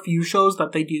are a few shows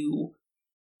that they do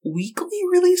weekly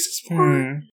releases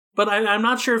for, but I'm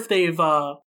not sure if they've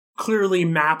clearly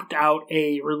mapped out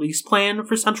a release plan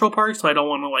for Central Park, so I don't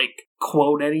want to, like,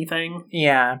 quote anything.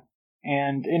 Yeah,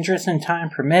 and interest in time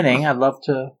permitting, I'd love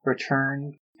to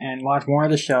return and watch more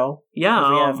of the show.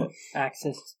 Yeah. If we have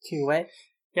access to it.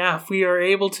 Yeah, if we are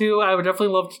able to, I would definitely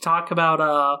love to talk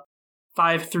about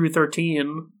 5 through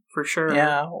 13, for sure.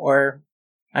 Yeah, or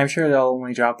I'm sure they'll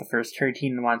only drop the first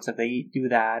 13 once if they do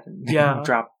that, and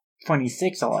drop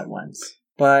 26 all at once.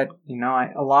 But, you know,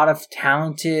 a lot of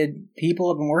talented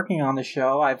people have been working on the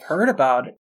show. I've heard about,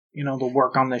 you know, the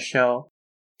work on the show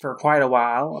for quite a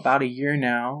while, about a year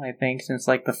now, I think, since,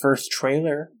 like, the first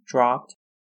trailer dropped.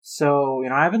 So, you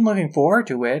know, I've been looking forward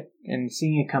to it and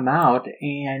seeing it come out,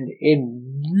 and it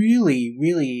really,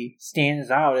 really stands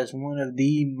out as one of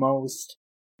the most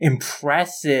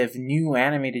impressive new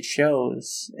animated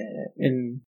shows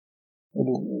in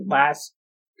the last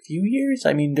few years.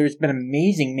 I mean, there's been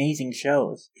amazing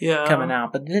shows coming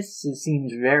out, but this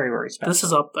seems very, very special. This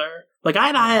is up there. Like, I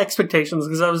had high expectations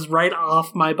because I was right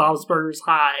off my Bob's Burgers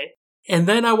high. And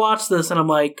then I watched this and I'm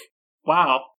like,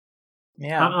 wow.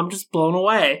 Yeah. I'm just blown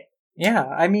away. Yeah,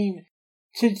 I mean,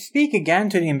 to speak again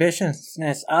to the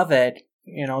ambitiousness of it,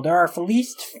 you know, there are at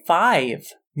least 5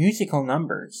 musical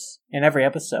numbers in every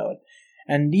episode.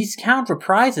 And these count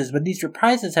reprises, but these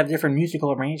reprises have different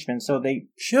musical arrangements, so they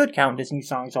should count as new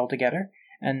songs altogether.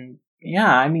 And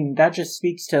yeah, I mean, that just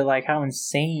speaks to, like, how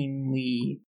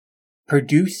insanely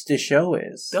produced the show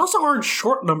is. They also aren't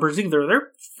short numbers either.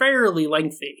 They're fairly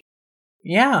lengthy.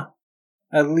 Yeah.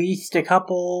 At least a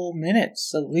couple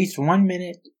minutes. At least 1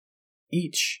 minute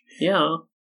each. Yeah.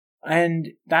 And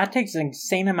that takes an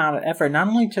insane amount of effort, not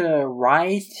only to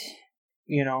write,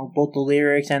 you know, both the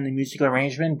lyrics and the musical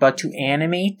arrangement, but to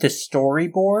animate the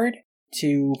storyboard,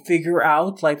 to figure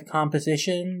out, like, the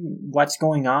composition, what's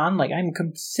going on. Like, I'm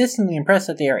consistently impressed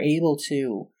that they are able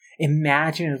to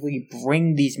imaginatively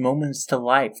bring these moments to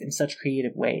life in such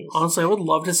creative ways. Honestly, I would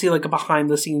love to see, like, a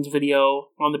behind-the-scenes video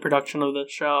on the production of the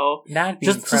show. That'd be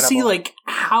just incredible. To see, like,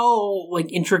 how,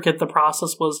 like, intricate the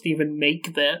process was to even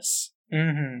make this.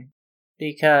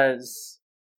 Because,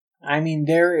 I mean,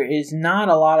 there is not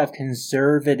a lot of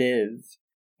conservative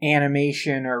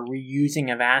animation or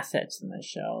reusing of assets in this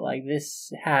show. Like,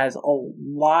 this has a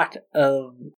lot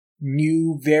of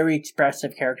new, very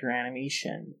expressive character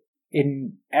animation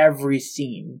in every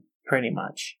scene, pretty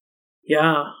much.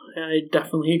 Yeah, I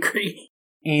definitely agree.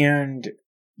 And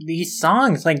these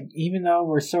songs, like, even though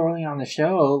we're so early on the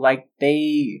show, like,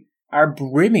 they are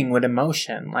brimming with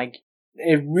emotion. Like,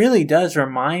 it really does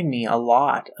remind me a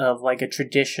lot of, like, a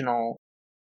traditional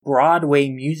Broadway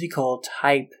musical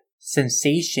type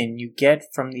sensation you get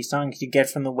from these songs. You get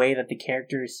from the way that the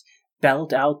characters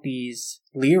belt out these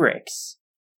lyrics.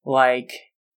 Like,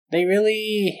 they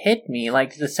really hit me.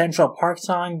 Like, the Central Park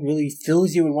song really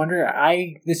fills you with wonder.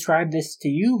 I described this to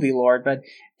you, V-Lord, but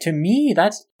to me,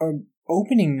 that's an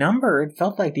opening number. It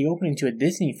felt like the opening to a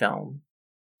Disney film.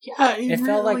 Yeah, it really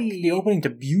felt like the opening to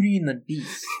Beauty and the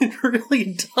Beast. It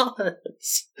really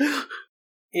does.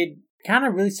 It kind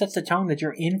of really sets the tone that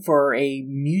you're in for a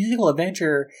musical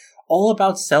adventure all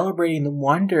about celebrating the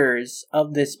wonders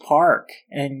of this park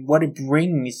and what it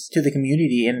brings to the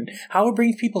community and how it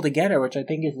brings people together, which I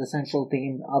think is the central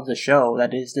theme of the show.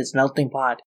 That is this melting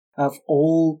pot of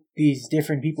all these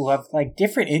different people who have, like,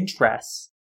 different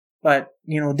interests. But,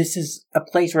 you know, this is a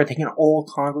place where they can all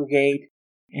congregate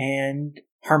and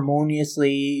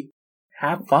harmoniously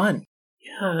have fun.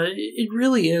 Yeah, it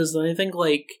really is. And I think,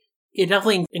 like, it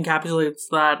definitely encapsulates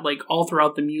that, like, all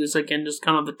throughout the music and just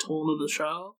kind of the tone of the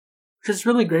show. which is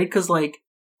really great because, like,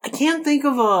 I can't think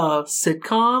of a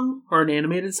sitcom or an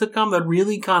animated sitcom that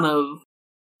really kind of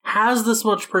has this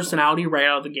much personality right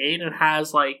out of the gate and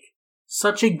has, like,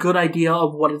 such a good idea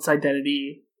of what its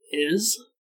identity is.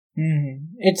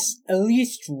 It's at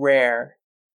least rare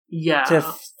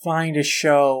to find a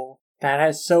show that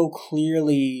has so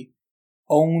clearly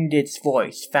owned its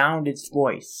voice, found its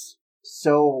voice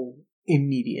so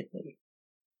immediately.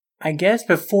 I guess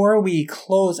before we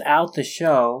close out the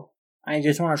show, I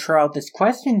just want to throw out this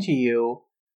question to you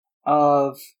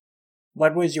of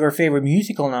what was your favorite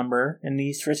musical number in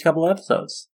these first couple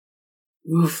episodes?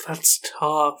 Oof, that's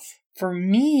tough. For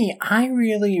me, I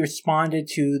really responded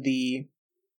to the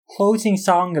closing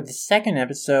song of the second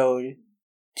episode,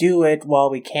 Do It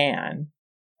While We Can.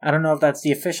 I don't know if that's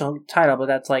the official title, but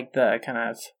that's like the kind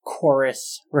of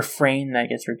chorus refrain that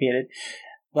gets repeated.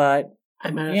 But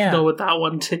I might have to go with that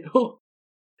one too.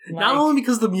 Not only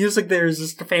because the music there is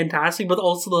just fantastic, but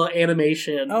also the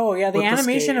animation. Oh yeah, the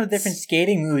animation of different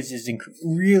skating moves is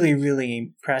really, really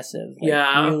impressive.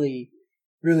 Really,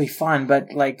 really fun.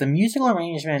 But like the musical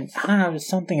arrangement, I don't know, there's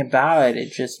something about it.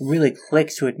 It just really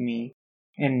clicks with me.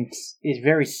 And is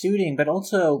very suiting, but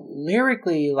also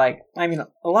lyrically, like, I mean,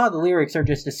 a lot of the lyrics are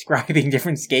just describing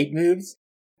different skate moves,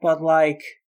 but like,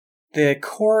 the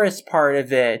chorus part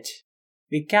of it,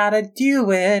 we gotta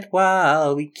do it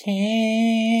while we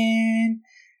can.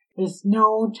 There's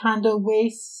no time to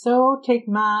waste, so take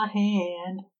my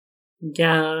hand.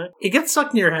 Yeah, it gets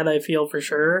stuck in your head, I feel, for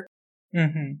sure.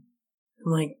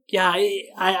 Like, yeah,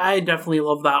 I definitely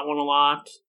love that one a lot.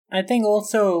 I think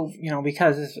also,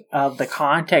 because of the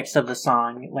context of the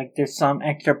song, like there's some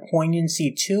extra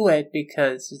poignancy to it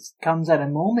because it comes at a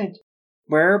moment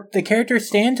where the characters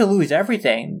stand to lose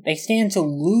everything. They stand to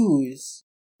lose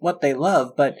what they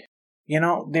love, but,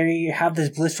 they have this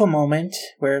blissful moment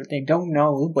where they don't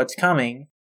know what's coming.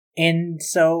 And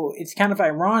so it's kind of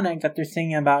ironic that they're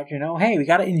singing about, hey, we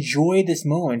gotta enjoy this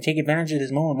moment, take advantage of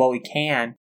this moment while we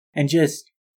can, and just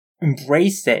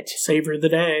embrace it. Savor the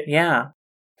day. Yeah.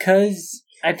 Because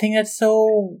I think that's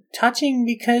so touching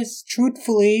because,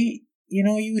 truthfully,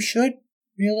 you should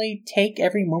really take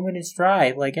every moment in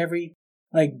stride. Like, every,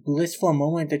 blissful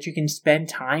moment that you can spend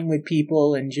time with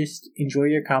people and just enjoy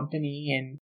your company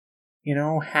and,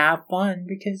 have fun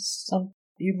because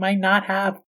you might not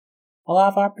have a lot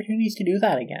of opportunities to do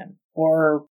that again.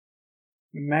 Or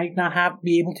you might not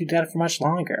be able to do that for much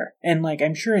longer. And,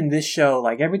 I'm sure in this show,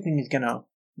 everything is gonna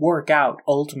work out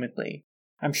ultimately.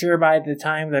 I'm sure by the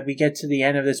time that we get to the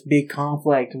end of this big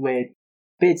conflict with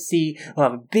Bitsy, we'll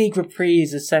have a big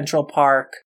reprise of Central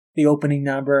Park, the opening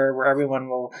number, where everyone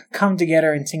will come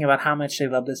together and sing about how much they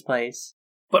love this place.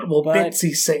 But will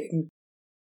Bitsy sing?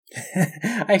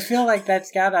 I feel like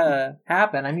that's gotta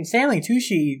happen. I mean, Stanley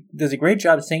Tucci does a great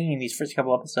job of singing in these first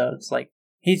couple episodes.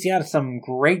 He's got some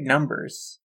great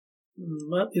numbers.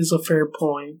 That is a fair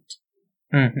point.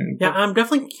 Yeah, I'm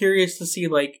definitely curious to see,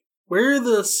 where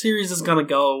the series is gonna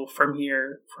go from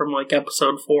here, from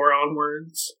episode 4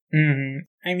 onwards.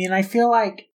 I mean, I feel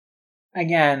like I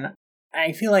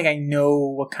know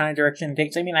what kind of direction it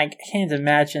takes. I mean, I can't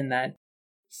imagine that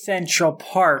Central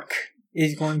Park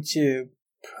is going to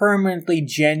permanently,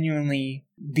 genuinely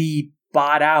be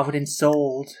bought out and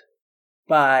sold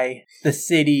by the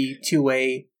city to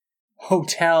a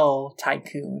hotel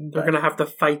tycoon. They're gonna have to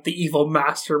fight the evil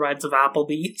masterminds of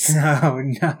Applebee's.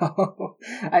 No.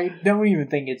 I don't even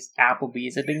think it's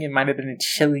Applebee's. I think it might have been a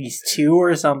Chili's too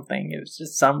or something. It was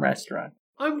just some restaurant.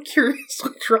 I'm curious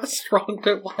which restaurant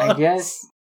it was. I guess,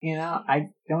 I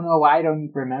don't know why I don't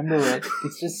remember it.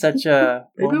 It's just such a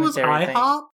maybe it was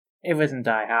IHOP? It wasn't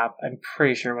IHOP. I'm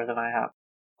pretty sure it wasn't IHOP.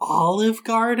 Olive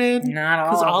Garden? Not Olive Garden.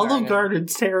 Because Olive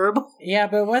Garden's terrible. Yeah,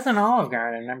 but it wasn't Olive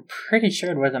Garden. I'm pretty sure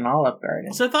it wasn't Olive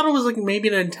Garden. So I thought it was maybe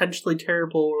an intentionally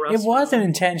terrible restaurant. It was an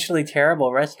intentionally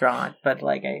terrible restaurant, but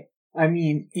I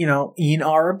mean, in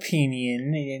our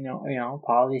opinion,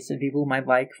 apologies to people who might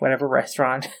like whatever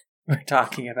restaurant we're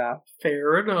talking about.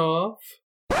 Fair enough.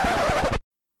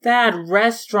 That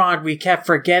restaurant we kept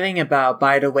forgetting about,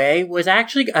 by the way, was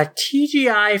actually a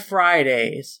TGI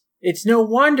Fridays. It's no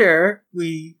wonder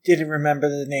we didn't remember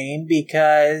the name,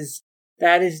 because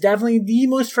that is definitely the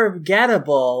most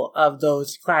forgettable of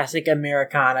those classic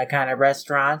Americana kind of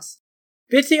restaurants.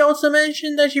 Bitsy also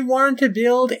mentioned that she wanted to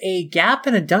build a Gap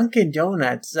and a Dunkin'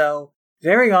 Donuts, so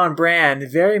very on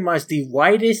brand, very much the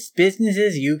whitest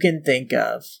businesses you can think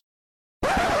of.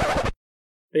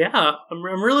 Yeah, I'm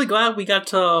really glad we got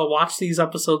to watch these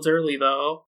episodes early,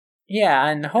 though. Yeah,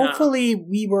 and hopefully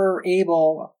we were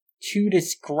able to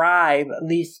describe, at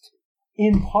least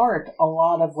in part, a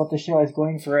lot of what the show is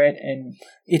going for it and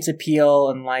its appeal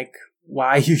and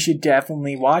why you should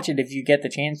definitely watch it if you get the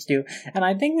chance to. And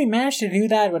I think we managed to do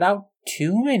that without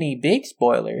too many big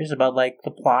spoilers about, like,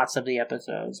 the plots of the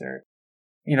episodes or,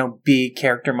 you know, big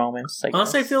character moments.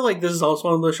 Honestly, I feel like this is also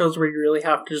one of those shows where you really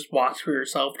have to just watch for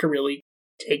yourself to really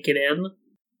take it in.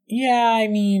 Yeah, I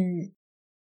mean,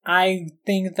 I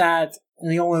think that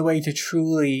the only way to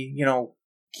truly, you know,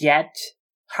 get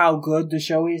how good the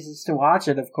show is to watch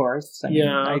it, of course. I mean,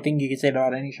 I think you can say that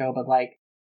about any show, but, like,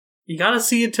 you gotta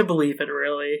see it to believe it,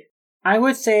 really. I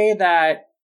would say that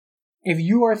if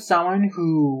you are someone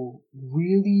who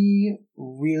really,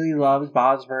 really loves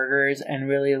Bob's Burgers and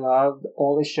really loved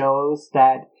all the shows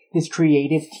that this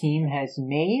creative team has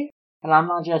made, and I'm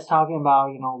not just talking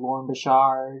about, you know, Lauren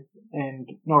Bashar and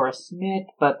Nora Smith,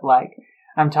 but, like,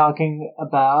 I'm talking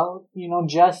about, you know,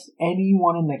 just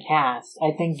anyone in the cast.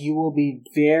 I think you will be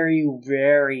very,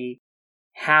 very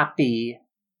happy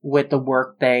with the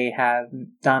work they have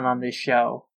done on this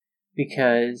show,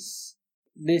 because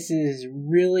this is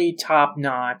really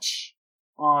top-notch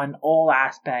on all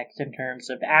aspects in terms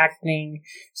of acting,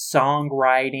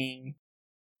 songwriting,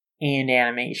 and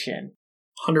animation.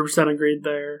 100% agreed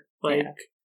there. Like, yeah.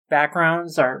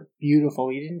 Backgrounds are beautiful.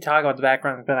 We didn't talk about the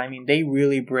backgrounds, but I mean, they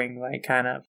really bring, like, kind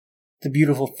of the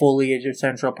beautiful foliage of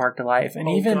Central Park to life. And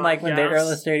when they're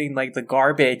illustrating, like, the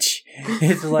garbage,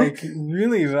 it's, like,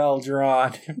 really well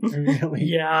drawn. Really.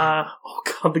 Yeah. Oh,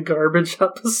 God, the garbage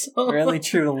episode. Really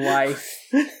true to life.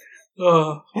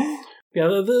 Oh.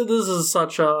 Yeah, this is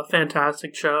such a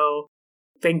fantastic show.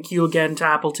 Thank you again to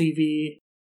Apple TV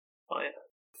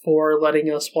for letting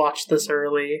us watch this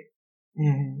early.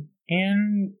 Mm-hmm.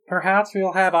 And perhaps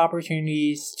we'll have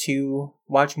opportunities to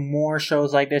watch more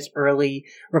shows like this early,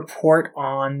 report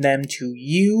on them to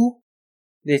you.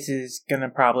 This is gonna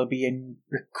probably be a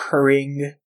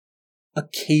recurring,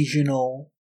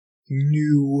 occasional,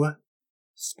 new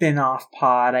spin-off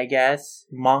pod, I guess.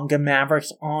 Manga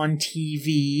Mavericks on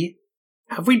TV.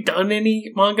 Have we done any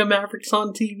Manga Mavericks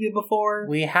on TV before?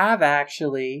 We have,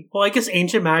 actually. Well, I guess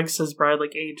Ancient Magus is probably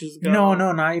like ages ago. No,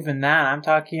 not even that. I'm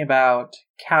talking about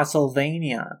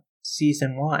Castlevania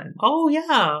Season 1. Oh,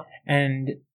 yeah.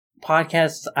 And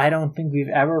podcasts I don't think we've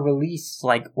ever released,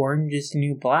 like Orange is the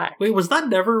New Black. Wait, was that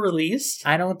never released?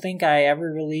 I don't think I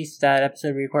ever released that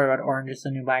episode we recorded about Orange is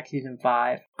the New Black Season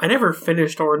 5. I never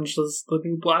finished Orange is the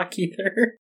New Black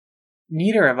either.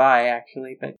 Neither have I,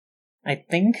 actually, but I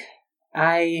think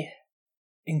I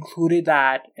included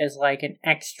that as like an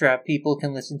extra people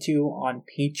can listen to on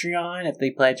Patreon if they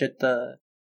pledge at the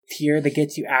tier that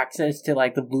gets you access to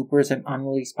like the bloopers and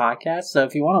unreleased podcasts. So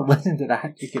if you want to listen to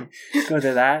that, you can go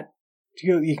to that.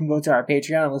 You can go to our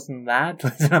Patreon and listen to that.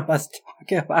 Listen to us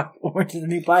talking about Orange is the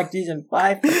New Black Season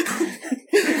 5.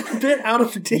 A bit out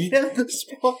of date at this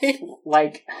point.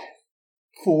 Like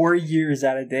 4 years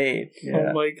out of date.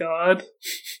 Yeah. Oh my god.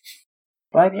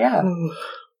 But yeah.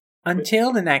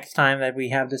 Until the next time that we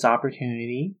have this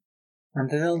opportunity,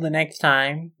 until the next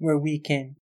time where we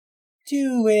can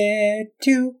do it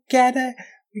together,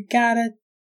 we gotta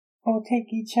all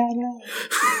take each other.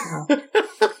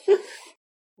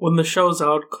 When the show's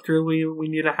out, clearly we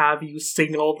need to have you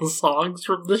sing all the songs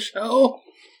from the show.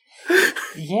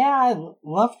 Yeah, I'd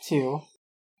love to.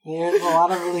 There's a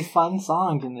lot of really fun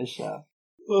songs in this show.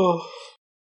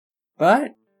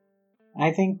 But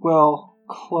I think we'll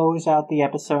close out the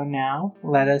episode now.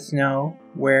 Let us know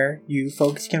where you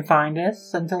folks can find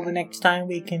us. Until the next time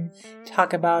we can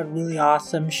talk about really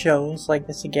awesome shows like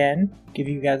this again. Give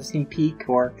you guys a sneak peek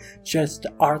or just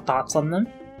our thoughts on them.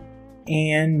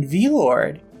 And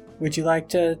V-Lord, would you like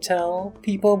to tell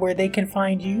people where they can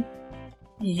find you?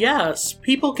 Yes,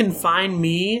 people can find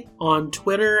me on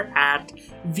Twitter at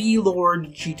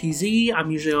VLordGTZ. I'm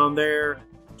usually on there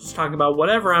just talking about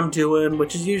whatever I'm doing,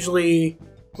 which is usually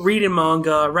reading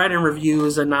manga, writing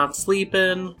reviews, and not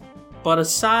sleeping. But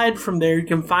aside from there, you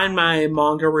can find my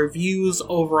manga reviews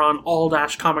over on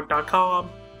all-comic.com,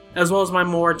 as well as my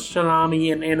more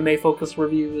Toonami and anime-focused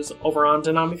reviews over on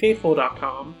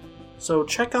ToonamiFaithful.com. So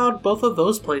check out both of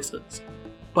those places.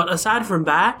 But aside from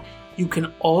that, you can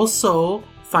also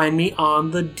find me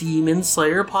on the Demon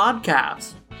Slayer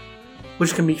podcast,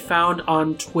 which can be found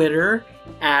on Twitter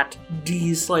at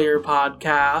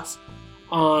DSlayerPodcast,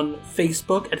 on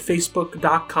Facebook at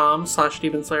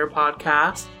facebook.com/Demon Slayer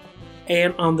Podcast,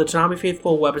 and on the Toonami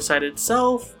Faithful website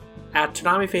itself at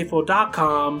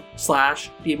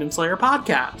ToonamiFaithful.com/Demon Slayer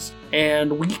Podcast.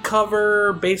 And we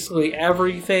cover basically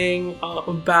everything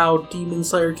about Demon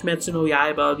Slayer Kimetsu no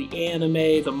Yaiba, the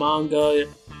anime, the manga,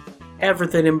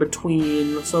 everything in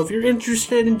between. So if you're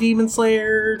interested in Demon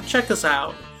Slayer, check us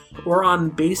out. We're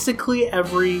on basically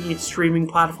every streaming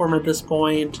platform at this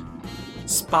point.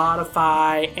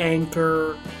 Spotify,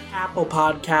 Anchor, Apple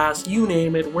Podcasts, you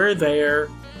name it, we're there.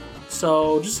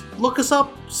 So just look us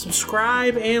up,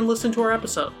 subscribe, and listen to our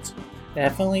episodes.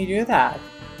 Definitely do that.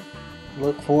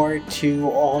 Look forward to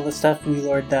all the stuff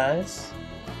WeLord does.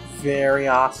 Very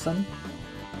awesome.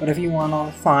 But if you want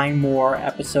to find more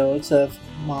episodes of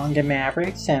Manga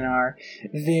Mavericks and our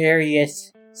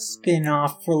various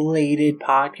spin-off related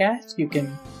podcasts, you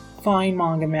can find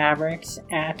Manga Mavericks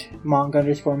at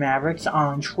manga_mavericks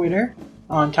on Twitter,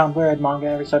 on Tumblr at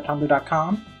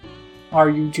mangamavericks.tumblr.com,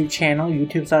 our YouTube channel,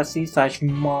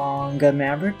 youtube.com/Manga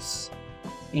Mavericks,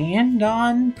 and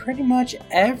on pretty much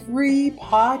every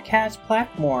podcast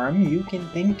platform you can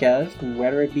think of,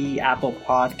 whether it be Apple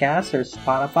Podcasts or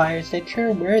Spotify or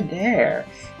Stitcher, we're there.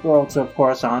 We're also, of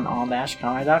course, on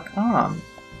all-comic.com,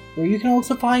 where you can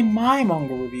also find my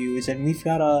manga reviews, and we've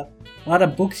got a lot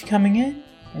of books coming in,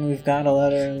 and we've got a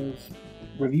lot of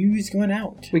reviews going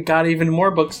out. We got even more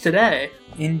books today.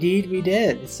 Indeed we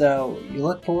did, so you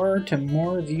look forward to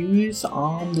more reviews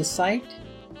on the site.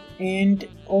 And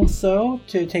also,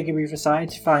 to take a brief aside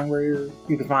to find where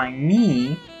you can find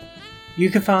me,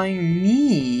 you can find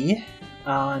me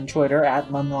on Twitter at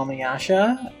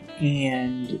LumLumYasha,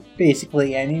 and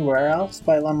basically anywhere else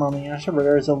by LumLumYasha, where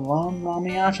there's a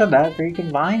LumLumYasha, that's where you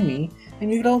can find me.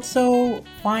 And you can also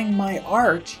find my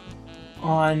art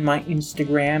on my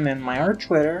Instagram and my art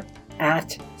Twitter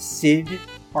at Sid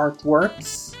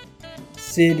Artworks,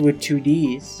 Sid with 2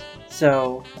 Ds.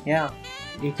 So, yeah.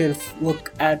 You could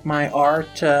look at my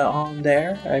art on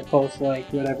there. I post like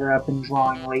whatever I've been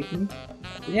drawing lately.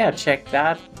 Yeah, check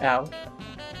that out.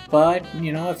 But,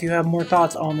 you know, if you have more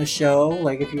thoughts on the show,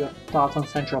 like if you have thoughts on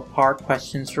Central Park,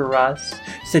 questions for us,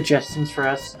 suggestions for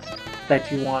us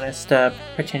that you want us to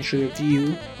potentially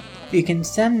review, you can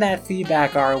send that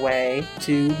feedback our way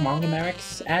to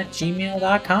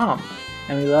mangamavericks@gmail.com.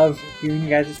 And we love hearing you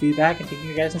guys' feedback and taking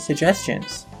your guys'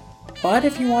 suggestions. But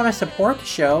if you want to support the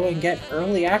show and get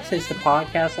early access to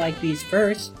podcasts like these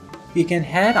first, you can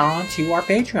head on to our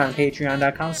Patreon,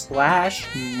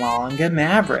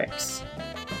 patreon.com/mangamavericks.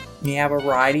 We have a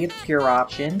variety of tier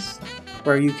options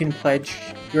where you can pledge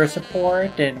your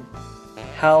support and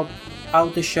help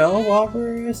out the show while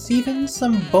we're receiving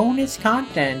some bonus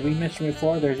content. We mentioned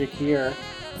before there's a tier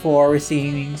for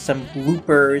receiving some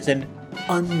bloopers and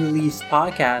unreleased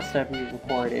podcasts that we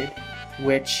recorded,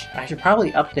 which I should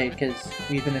probably update because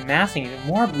we've been amassing even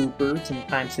more bloopers in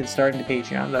time since starting the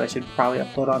Patreon that I should probably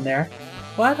upload on there.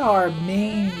 But our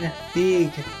main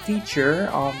big feature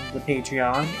on the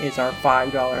Patreon is our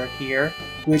 $5 tier,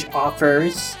 which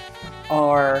offers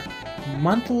our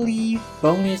monthly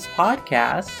bonus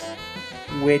podcasts,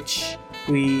 which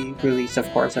we release, of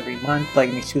course, every month, like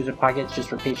an exclusive podcast just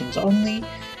for patrons only.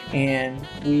 And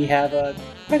we have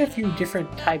quite a few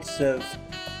different types of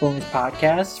bonus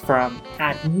podcasts, from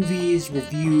at movies,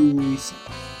 reviews,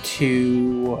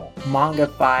 to manga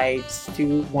fights,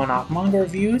 to one-off manga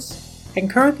reviews. And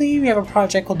currently we have a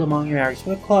project called the Manga Mavericks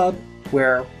Book Club,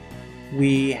 where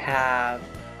we have,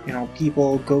 you know,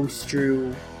 people go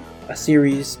through a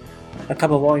series, a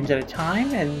couple of volumes at a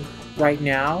time, and right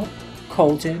now,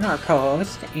 Colton, our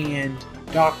co-host, and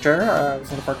Doctor,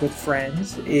 one of our good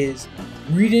friends, is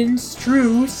reading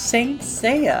through Saint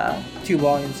Seiya 2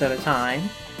 volumes at a time.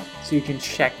 So you can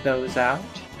check those out.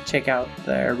 Check out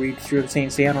the read through of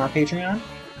Saint Seiya on our Patreon.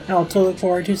 And also look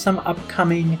forward to some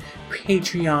upcoming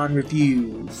Patreon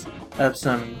reviews of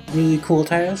some really cool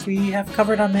titles we have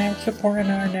covered on there before and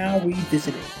are now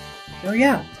revisited. So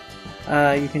yeah,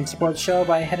 you can support the show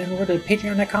by heading over to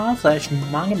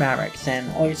patreon.com/mangamavericks,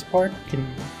 and all your support can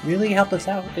really help us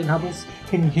out and help us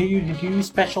continue to do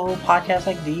special podcasts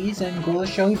like these and grow the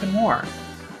show even more.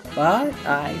 But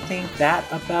I think that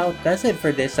about does it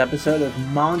for this episode of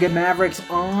Manga Mavericks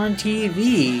on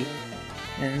TV.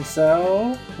 And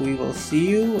so, we will see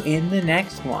you in the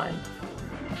next one.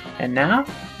 And now,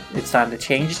 it's time to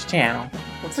change the channel.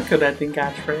 That's a good ending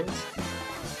catchphrase.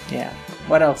 Yeah,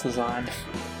 what else is on?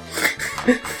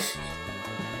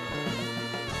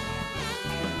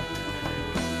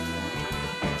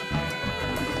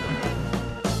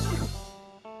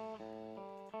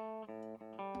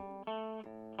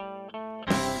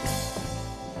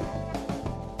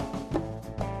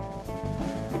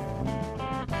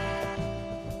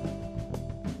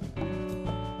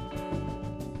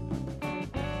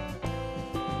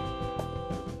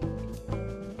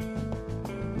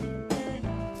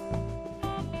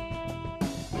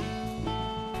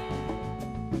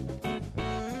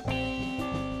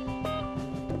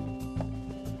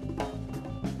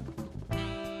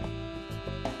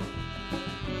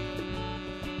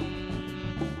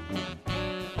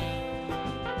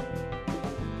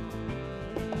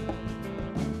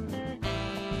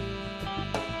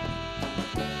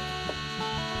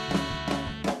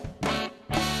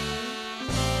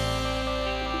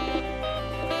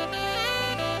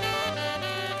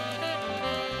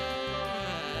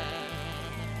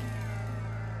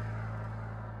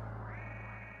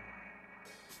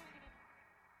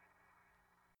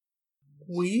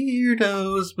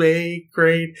 Weirdos make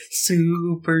great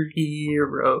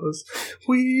superheroes.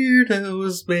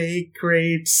 Weirdos make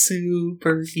great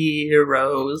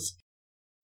superheroes.